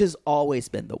men, which has always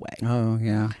been the way. Oh,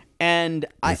 yeah. And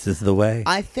this is the way.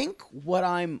 I think what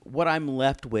I'm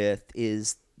left with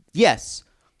is, yes,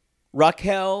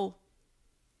 Raquel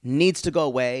needs to go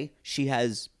away. She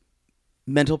has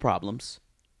mental problems.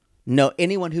 No,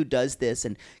 anyone who does this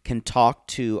and can talk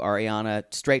to Ariana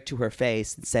straight to her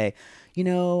face and say,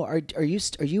 are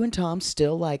you and Tom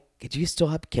still, like, do you still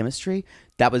have chemistry?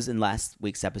 That was in last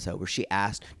week's episode where she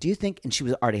asked, do you think, and she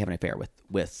was already having an affair with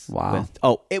wow.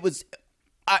 It was,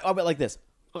 I went like this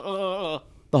the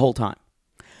whole time.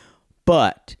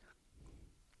 But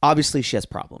obviously she has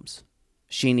problems.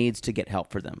 She needs to get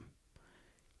help for them.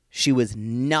 She was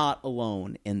not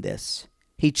alone in this.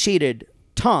 He cheated.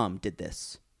 Tom did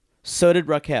this. So did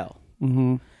Raquel.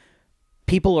 Mm-hmm.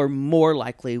 People are more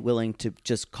likely willing to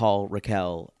just call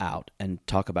Raquel out and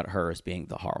talk about her as being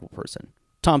the horrible person.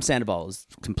 Tom Sandoval is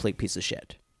a complete piece of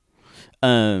shit.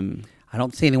 I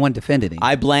don't see anyone defending him.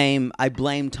 I blame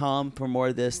Tom for more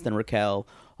of this than Raquel.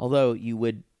 Although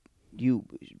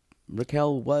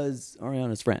Raquel was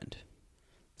Ariana's friend.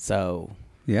 So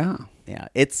yeah,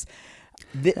 it's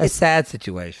a sad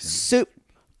situation.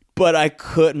 But I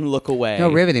couldn't look away.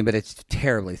 No, riveting, but it's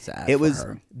terribly sad.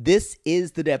 This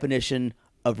is the definition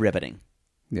of riveting.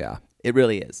 Yeah. It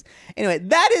really is. Anyway,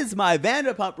 that is my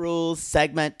Vanderpump Rules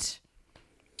segment.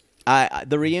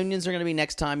 The reunions are going to be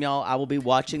next time, y'all. I will be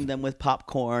watching them with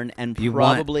popcorn and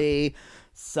probably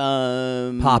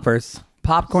some poppers,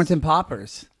 popcorns and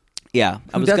poppers. Yeah,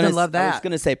 Who doesn't love that? I was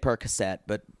going to say per cassette,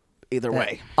 but either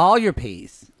way, all your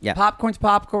P's. Yeah, popcorn's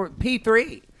popcorn.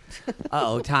 P3.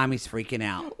 Tommy's freaking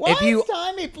out. Why is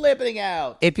Tommy flipping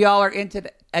out? If y'all are into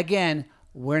again,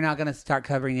 we're not going to start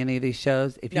covering any of these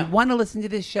shows. If you want to listen to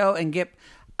this show and get.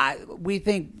 We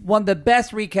think one of the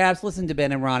best recaps. Listen to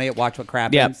Ben and Ronnie at Watch What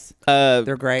Crappens. Yeah,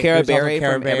 they're great. Cara Berry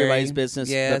from Everybody's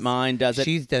Business, but Mine does it.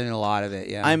 She's done a lot of it.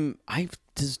 Yeah,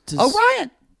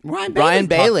 Ryan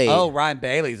Bailey. Ryan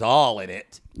Bailey's all in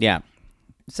it. Yeah.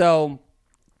 So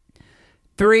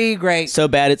 3 great. So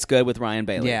Bad It's Good with Ryan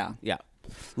Bailey. Yeah.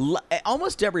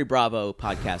 Almost every Bravo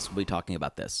podcast will be talking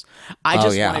about this. I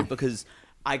just wanted because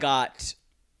I got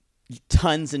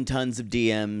tons and tons of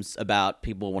DMs about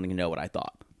people wanting to know what I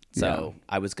thought. So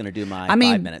I was going to do my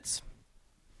 5 minutes.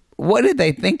 What did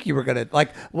they think you were going to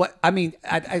like? What I mean,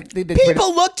 I think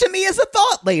people look to me as a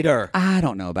thought leader. I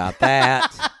don't know about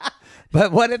that.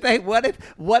 But what if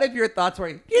your thoughts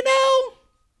were,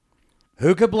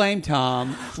 who could blame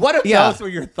Tom? What if those were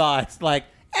your thoughts? Like,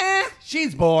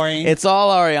 she's boring. It's all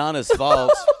Ariana's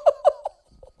fault.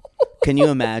 Can you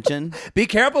imagine? Be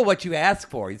careful what you ask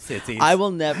for, sissies. I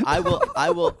will never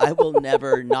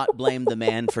not blame the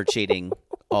man for cheating.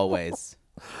 Always.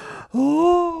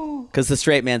 Because the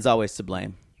straight man's always to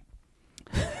blame.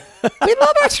 We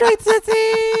love our straight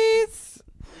sissies.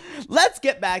 Let's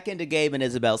get back into Gabe and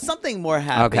Isabel. Something more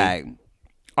happy. Okay.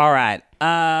 All right.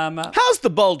 How's the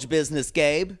bulge business,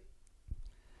 Gabe?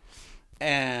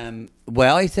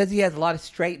 Well, he says he has a lot of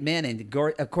straight men, and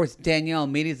of course Danielle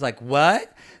Meady's like,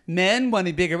 "What? Men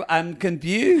wanting bigger?" I'm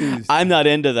confused. I'm not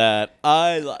into that.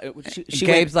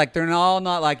 Gabe's like, "They're all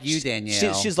not like you,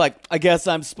 Danielle." She's like, "I guess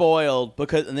I'm spoiled,"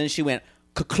 and then she went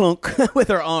clunk with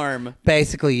her arm.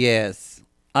 Basically, yes.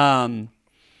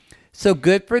 So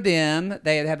good for them.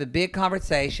 They have a big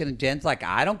conversation, and Jen's like,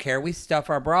 "I don't care. We stuff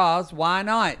our bras. Why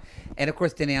not?" And of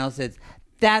course, Danielle says,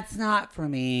 "That's not for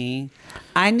me.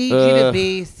 I need you to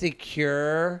be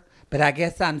secure, but I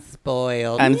guess I'm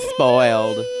spoiled." I'm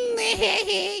spoiled.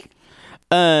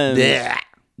 And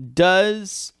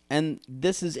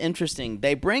this is interesting.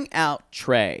 They bring out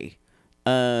Trey.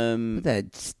 With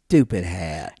that stupid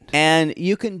hat. And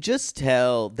you can just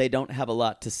tell they don't have a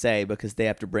lot to say because they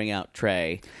have to bring out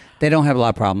Trey. They don't have a lot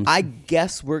of problems. I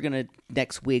guess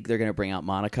next week they're going to bring out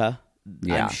Monica.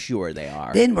 Yeah. I'm sure they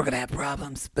are. Then we're going to have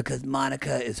problems because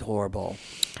Monica is horrible.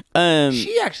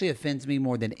 She actually offends me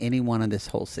more than anyone on this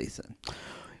whole season.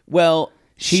 Well,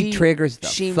 she triggers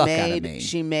the fuck out of me.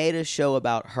 She made a show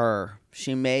about her.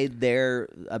 She made their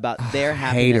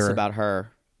happiness about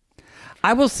her.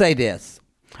 I will say this.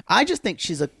 I just think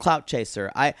she's a clout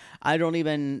chaser. I don't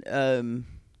even I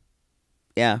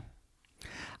got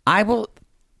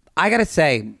to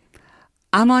say,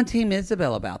 I'm on Team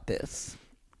Isabel about this.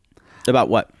 About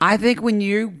what? I think when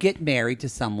you get married to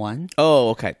someone. Oh,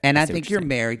 okay. And I think you're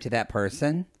married to that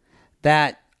person,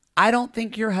 that I don't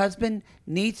think your husband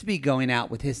needs to be going out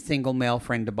with his single male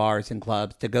friend to bars and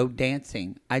clubs to go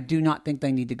dancing. I do not think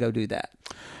they need to go do that.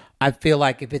 I feel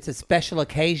like if it's a special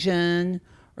occasion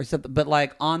or something, but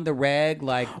like on the reg,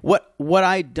 like what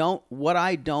I don't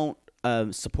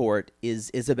support is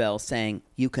Isabel saying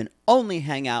you can only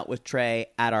hang out with Trey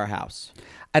at our house.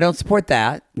 I don't support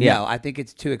that. Yeah. No, I think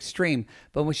it's too extreme.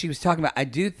 But when she was talking about, I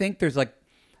do think there's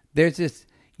this,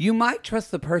 you might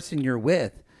trust the person you're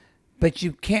with, but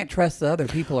you can't trust the other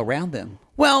people around them.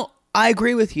 Well, I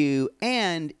agree with you.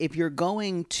 And if you're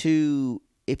going to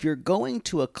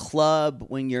a club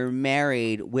when you're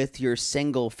married with your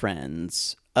single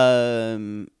friends,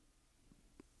 why?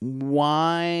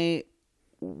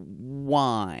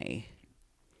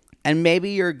 And maybe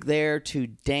you're there to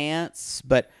dance,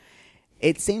 but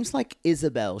it seems like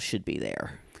Isabel should be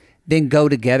there. Then go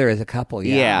together as a couple,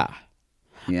 yeah.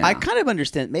 I kind of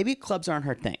understand. Maybe clubs aren't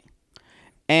her thing.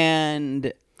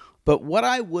 But what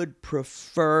I would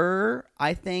prefer,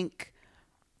 I think,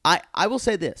 I will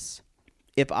say this.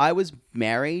 If I was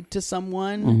married to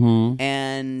someone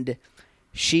and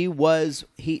sorry,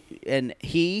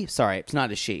 it's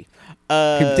not a she.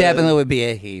 It definitely would be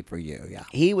a he for you, yeah.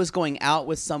 He was going out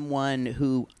with someone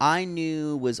who I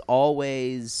knew was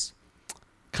always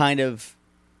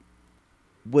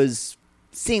was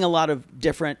seeing a lot of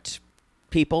different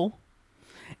people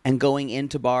and going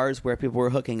into bars where people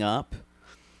were hooking up.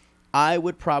 I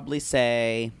would probably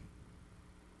say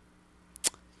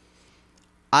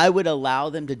I would allow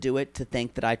them to do it, to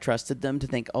think that I trusted them, to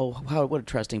think, oh, wow, what a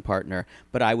trusting partner.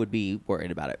 But I would be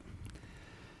worried about it.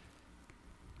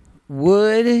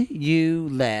 Would you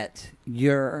let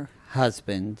your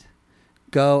husband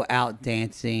go out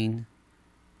dancing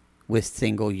with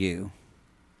single you?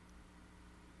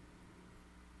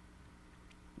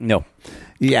 No.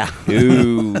 Yeah.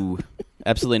 Ooh.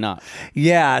 Absolutely not.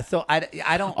 Yeah. So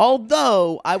I don't.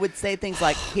 Although I would say things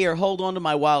like, here, hold on to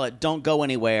my wallet. Don't go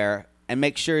anywhere. And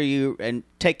make sure you and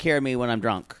take care of me when I'm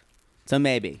drunk. So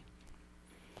maybe.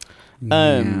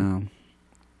 Yeah,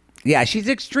 she's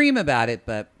extreme about it,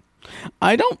 but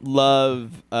I don't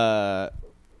love what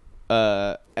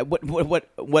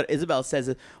Isabel says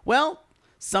is, well,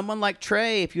 someone like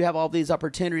Trey, if you have all these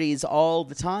opportunities all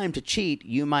the time to cheat,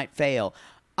 you might fail.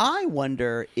 I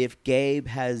wonder if Gabe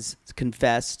has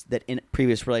confessed that in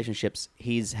previous relationships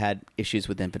he's had issues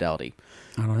with infidelity.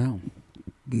 I don't know.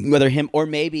 Whether him or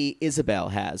maybe Isabel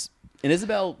has. And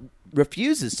Isabel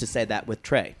refuses to say that with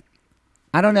Trey.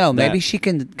 I don't know. Maybe she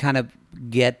can kind of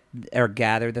get or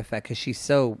gather the fact because she's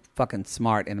so fucking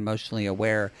smart and emotionally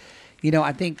aware. You know,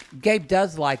 I think Gabe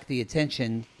does like the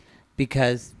attention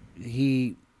because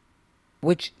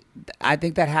which I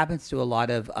think that happens to a lot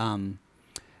of,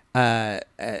 not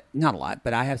a lot,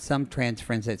 but I have some trans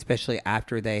friends that especially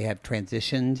after they have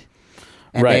transitioned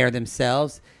and they are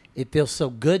themselves, it feels so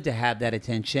good to have that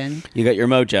attention. You got your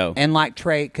mojo. And like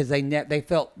Trey, because they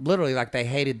felt literally like they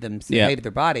hated hated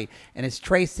their body. And as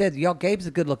Trey said, Gabe's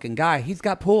a good-looking guy. He's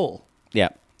got pull. Yeah.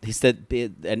 He said,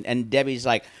 and Debbie's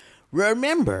like,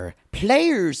 remember,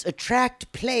 players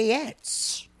attract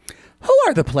playettes. Who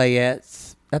are the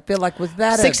playettes? I feel like, was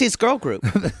that 60s girl group.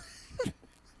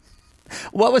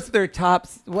 What was their top...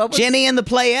 Jenny and the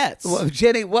Playettes. Well,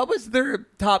 Jenny, what was their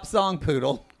top song,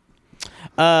 Poodle?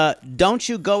 Don't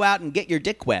you go out and get your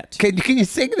dick wet. Can you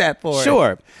sing that for us?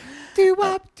 Sure.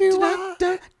 Do-wop, do-wop,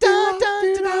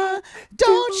 do-wop.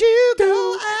 Don't you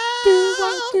go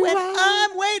out when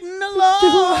I'm waiting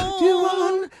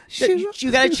alone.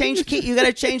 You gotta change key. You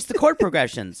gotta change the chord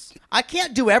progressions. I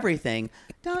can't do everything.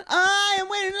 I am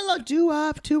waiting alone.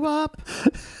 Do-wop, do-wop.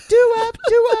 Do-wop,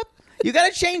 do-wop. You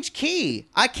gotta change key.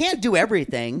 I can't do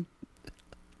everything.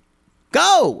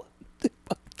 Go.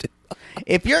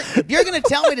 If you're gonna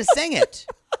tell me to sing it.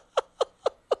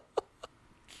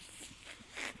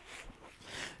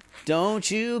 Don't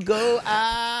you go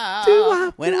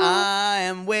out when I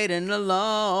am waiting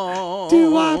alone.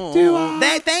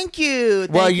 Thank you.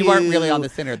 Well, you weren't really on the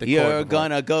center of the chord. You're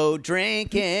gonna go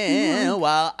drinking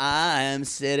while I'm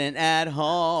sitting at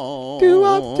home.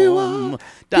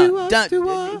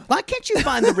 Why can't you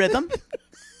find the rhythm?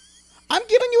 I'm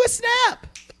giving you a snap.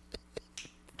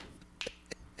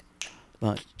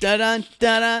 Da-da,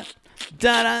 da-da.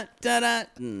 Da da da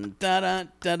da da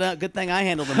da. Good thing I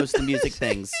handle the most of the music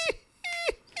things.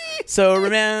 So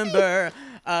remember,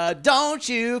 don't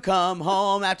you come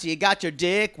home after you got your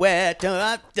dick wet.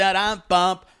 Da da da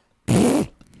bump.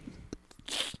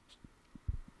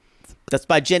 That's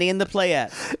by Jenny and the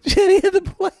Playettes. Jenny and the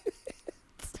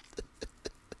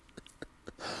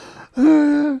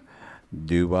Playettes.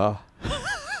 Do-wah.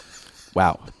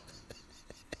 Wow.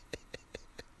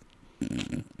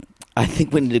 I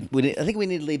think we need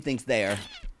to leave things there.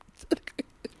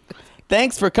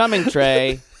 Thanks for coming,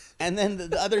 Trey. And then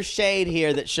the other shade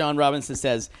here that Sean Robinson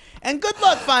says, and good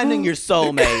luck finding your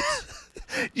soulmate.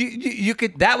 You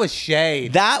could. That was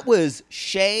shade. That was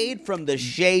shade from the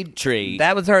shade tree.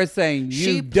 That was her saying,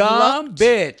 "You dumb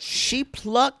bitch." She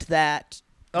plucked that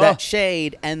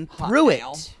shade and threw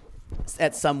it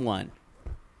at someone.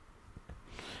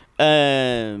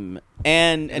 And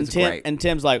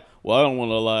Tim's like, well, I don't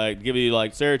want to give you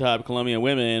stereotype Colombian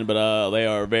women, but they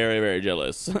are very, very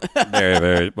jealous. Very,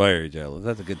 very, very jealous.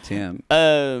 That's a good Tim.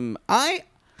 I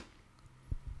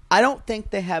don't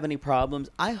think they have any problems.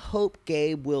 I hope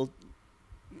Gabe will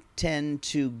tend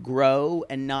to grow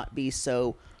and not be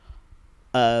so.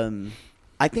 I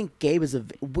think Gabe is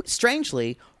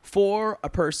strangely, for a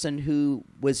person who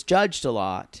was judged a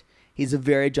lot, he's a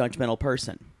very judgmental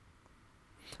person.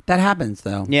 That happens,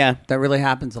 though. Yeah. That really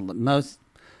happens. I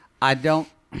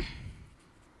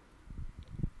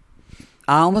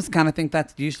almost kind of think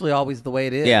that's usually always the way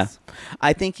it is. Yeah.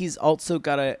 I think he's also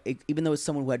got even though it's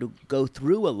someone who had to go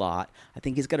through a lot, I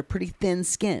think he's got a pretty thin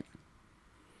skin.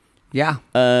 Yeah.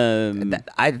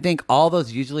 I think all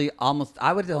those usually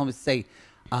I would almost say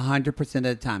 100% of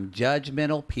the time,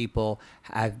 judgmental people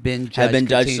have been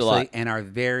judged a lot and are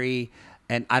very...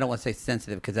 And I don't want to say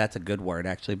sensitive because that's a good word,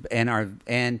 actually.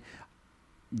 And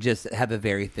just have a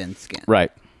very thin skin.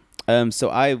 Right. So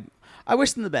I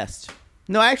wish them the best.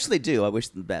 No, I actually do. I wish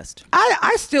them the best.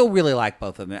 I still really like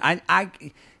both of them.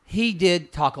 He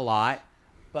did talk a lot,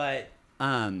 but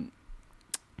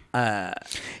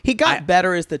he got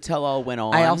better as the tell-all went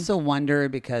on. I also wonder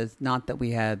because not that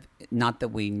we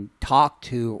talk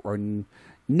to or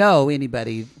know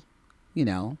anybody,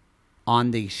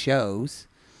 on these shows,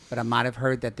 but I might have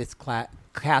heard that this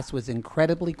cast was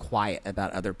incredibly quiet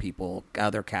about other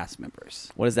cast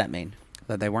members. What does that mean?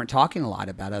 That they weren't talking a lot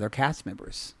about other cast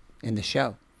members in the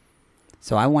show.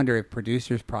 So I wonder if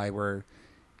producers probably were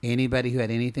anybody who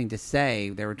had anything to say,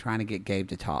 they were trying to get Gabe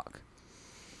to talk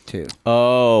too.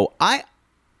 Oh, I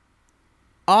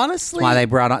honestly,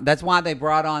 that's why they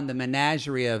brought on the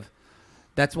menagerie of.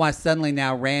 That's why suddenly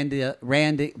now Randy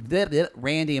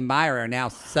and Myra are now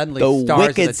suddenly the stars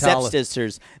wicked of the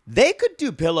stepsisters. They could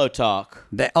do pillow talk.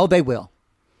 They will.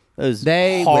 Those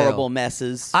They horrible will.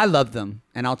 messes. I love them,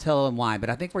 and I'll tell them why. But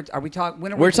I think we're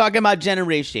talking. We're talking about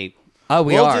generation. Oh,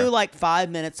 we'll are. do like 5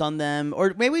 minutes on them,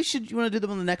 or maybe you want to do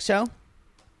them on the next show?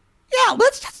 Yeah,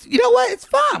 let's just. You know what? It's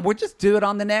fine. We'll just do it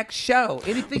on the next show.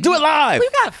 Anything? Do it live.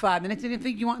 We've got 5 minutes.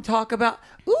 Anything you want to talk about?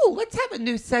 Ooh, let's have a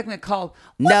new segment called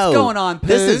 "What's Going On, Poots?"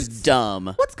 This is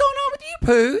dumb. What's going on with you,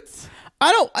 Poots?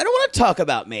 I don't want to talk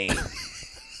about me.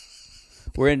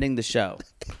 We're ending the show.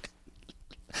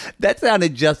 That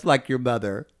sounded just like your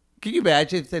mother. Can you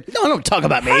imagine? Said, No, don't talk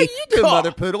about me. How you doing,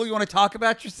 Mother Poodle? You want to talk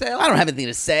about yourself? I don't have anything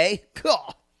to say.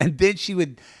 Cool. And then she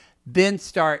would then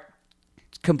start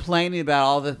complaining about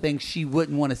all the things she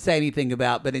wouldn't want to say anything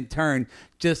about, but in turn,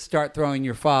 just start throwing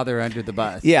your father under the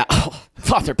bus. Yeah. Oh,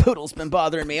 Father Poodle's been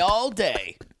bothering me all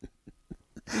day.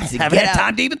 Haven't had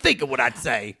time to even think of what I'd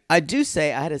say. I do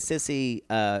say I had a sissy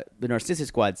in our sissy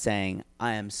squad saying,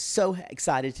 I am so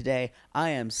excited today.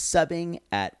 I am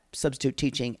substitute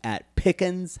teaching at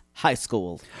Pickens High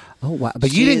School. Oh, wow.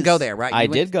 But you didn't go there, right? I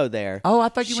did go there. Oh, I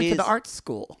thought you went to the art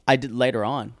school. I did later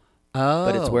on. Oh.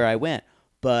 But it's where I went.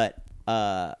 But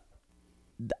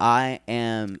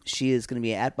she is going to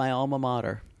be at my alma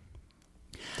mater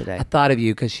today. I thought of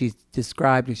you because she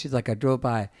described it. She's like, I drove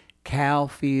by cow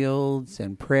fields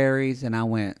and prairies, and I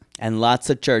went. And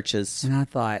lots of churches. And I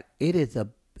thought, it is a,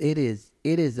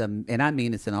 and I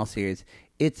mean this in all seriousness,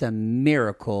 it's a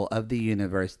miracle of the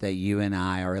universe that you and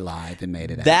I are alive and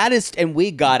made it out. That is, and we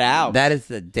got out. That is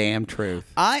the damn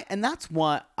truth. And that's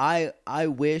what I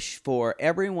wish for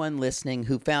everyone listening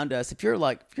who found us. If you're a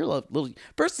little,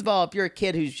 first of all, if you're a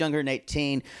kid who's younger than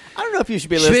 18, I don't know if you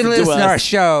should be listening to us. Our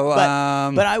show.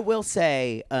 But I will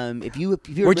say, if you're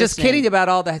we're just listening, kidding about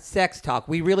all that sex talk.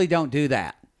 We really don't do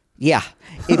that. Yeah.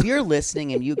 If you're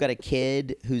listening and you've got a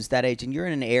kid who's that age and you're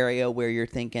in an area where you're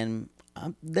thinking,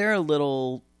 they're a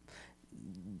little,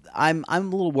 I'm a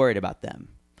little worried about them.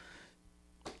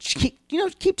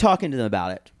 Keep talking to them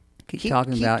about it. Keep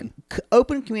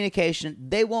open communication.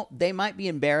 They might be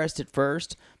embarrassed at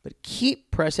first, but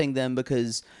keep pressing them,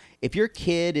 because if your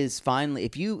kid is finally,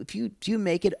 if you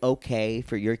make it okay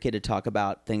for your kid to talk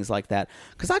about things like that,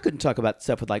 because I couldn't talk about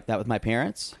stuff like that with my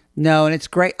parents. No, and it's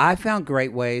great. I found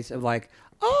great ways of like,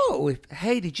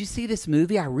 hey, did you see this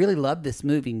movie? I really love this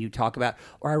movie, and you talk about,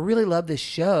 or I really love this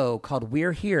show called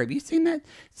We're Here. Have you seen that?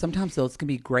 Sometimes those can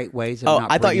be great ways of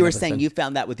not I thought you were bringing saying up you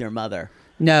found that with your mother.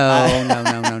 No. I don't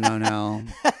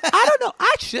know.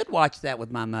 I should watch that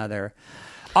with my mother.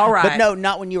 All right. But no,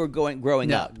 not when you were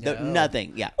growing up. No.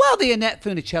 Nothing, yeah. Well, the Annette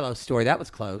Funicello story, that was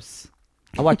close.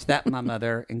 I watched that with my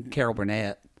mother and Carol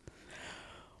Burnett.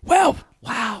 Well,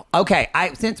 wow. Okay,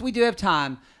 since we do have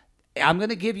time, I'm going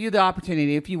to give you the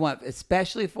opportunity, if you want,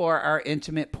 especially for our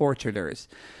intimate portraiters.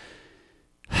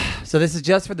 So this is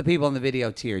just for the people in the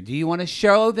video tier. Do you want to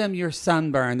show them your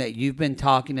sunburn that you've been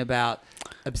talking about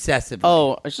obsessively?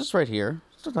 Oh, it's just right here.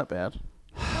 It's not bad.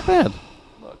 Not bad.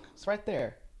 Look, it's right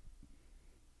there.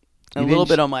 A little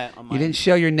bit on my. You didn't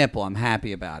show your nipple. I'm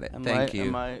happy about it. Thank you.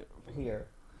 Am I here?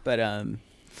 But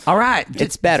all right,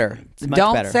 it's better. It's much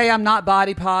don't better. say I'm not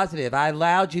body positive. I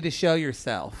allowed you to show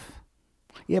yourself.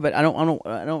 Yeah, but I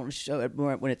don't show it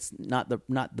more when it's not the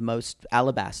most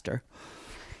alabaster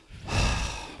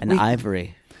and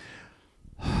ivory.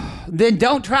 Then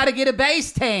don't try to get a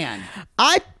base tan.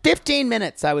 15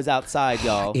 minutes I was outside,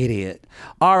 y'all. Idiot.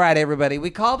 All right, everybody. We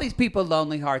call these people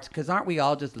lonely hearts because aren't we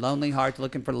all just lonely hearts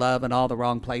looking for love in all the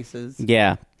wrong places?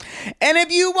 Yeah. And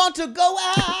if you want to go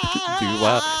out,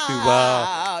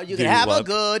 you can have a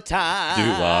good time.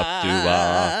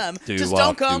 Just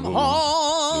don't come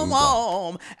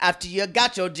home after you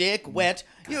got your dick wet.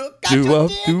 You got your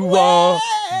dick wet.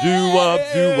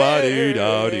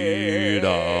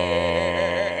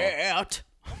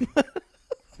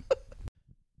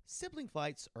 Sibling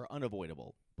fights are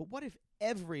unavoidable, but what if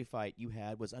every fight you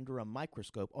had was under a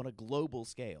microscope on a global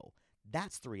scale?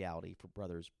 That's the reality for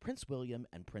brothers Prince William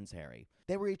and Prince Harry.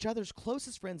 They were each other's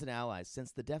closest friends and allies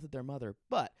since the death of their mother,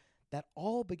 but that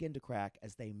all began to crack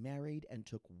as they married and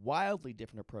took wildly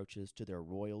different approaches to their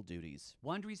royal duties.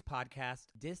 Wondery's podcast,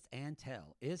 Dis and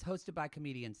Tell, is hosted by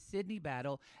comedians Sydney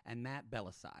Battle and Matt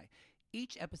Belisai.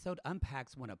 Each episode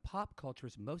unpacks one of pop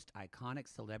culture's most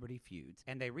iconic celebrity feuds,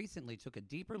 and they recently took a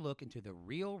deeper look into the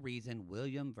real reason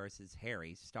William versus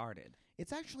Harry started.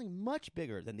 It's actually much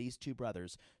bigger than these two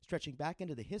brothers, stretching back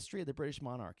into the history of the British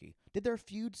monarchy. Did their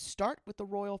feud start with the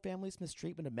royal family's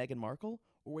mistreatment of Meghan Markle,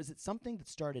 or was it something that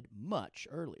started much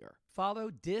earlier? Follow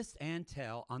Dis and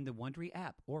Tell on the Wondery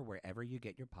app or wherever you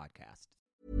get your podcasts.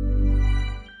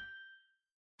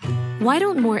 Why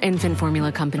don't more infant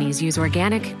formula companies use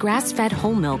organic, grass-fed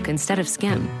whole milk instead of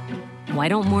skim? Why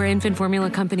don't more infant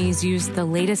formula companies use the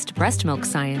latest breast milk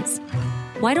science?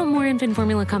 Why don't more infant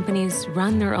formula companies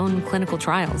run their own clinical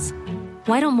trials?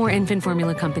 Why don't more infant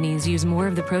formula companies use more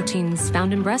of the proteins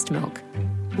found in breast milk?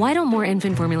 Why don't more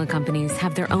infant formula companies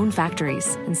have their own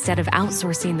factories instead of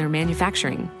outsourcing their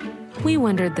manufacturing? We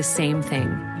wondered the same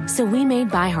thing. So we made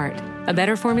ByHeart, a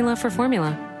better formula for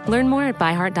formula. Learn more at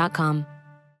byheart.com.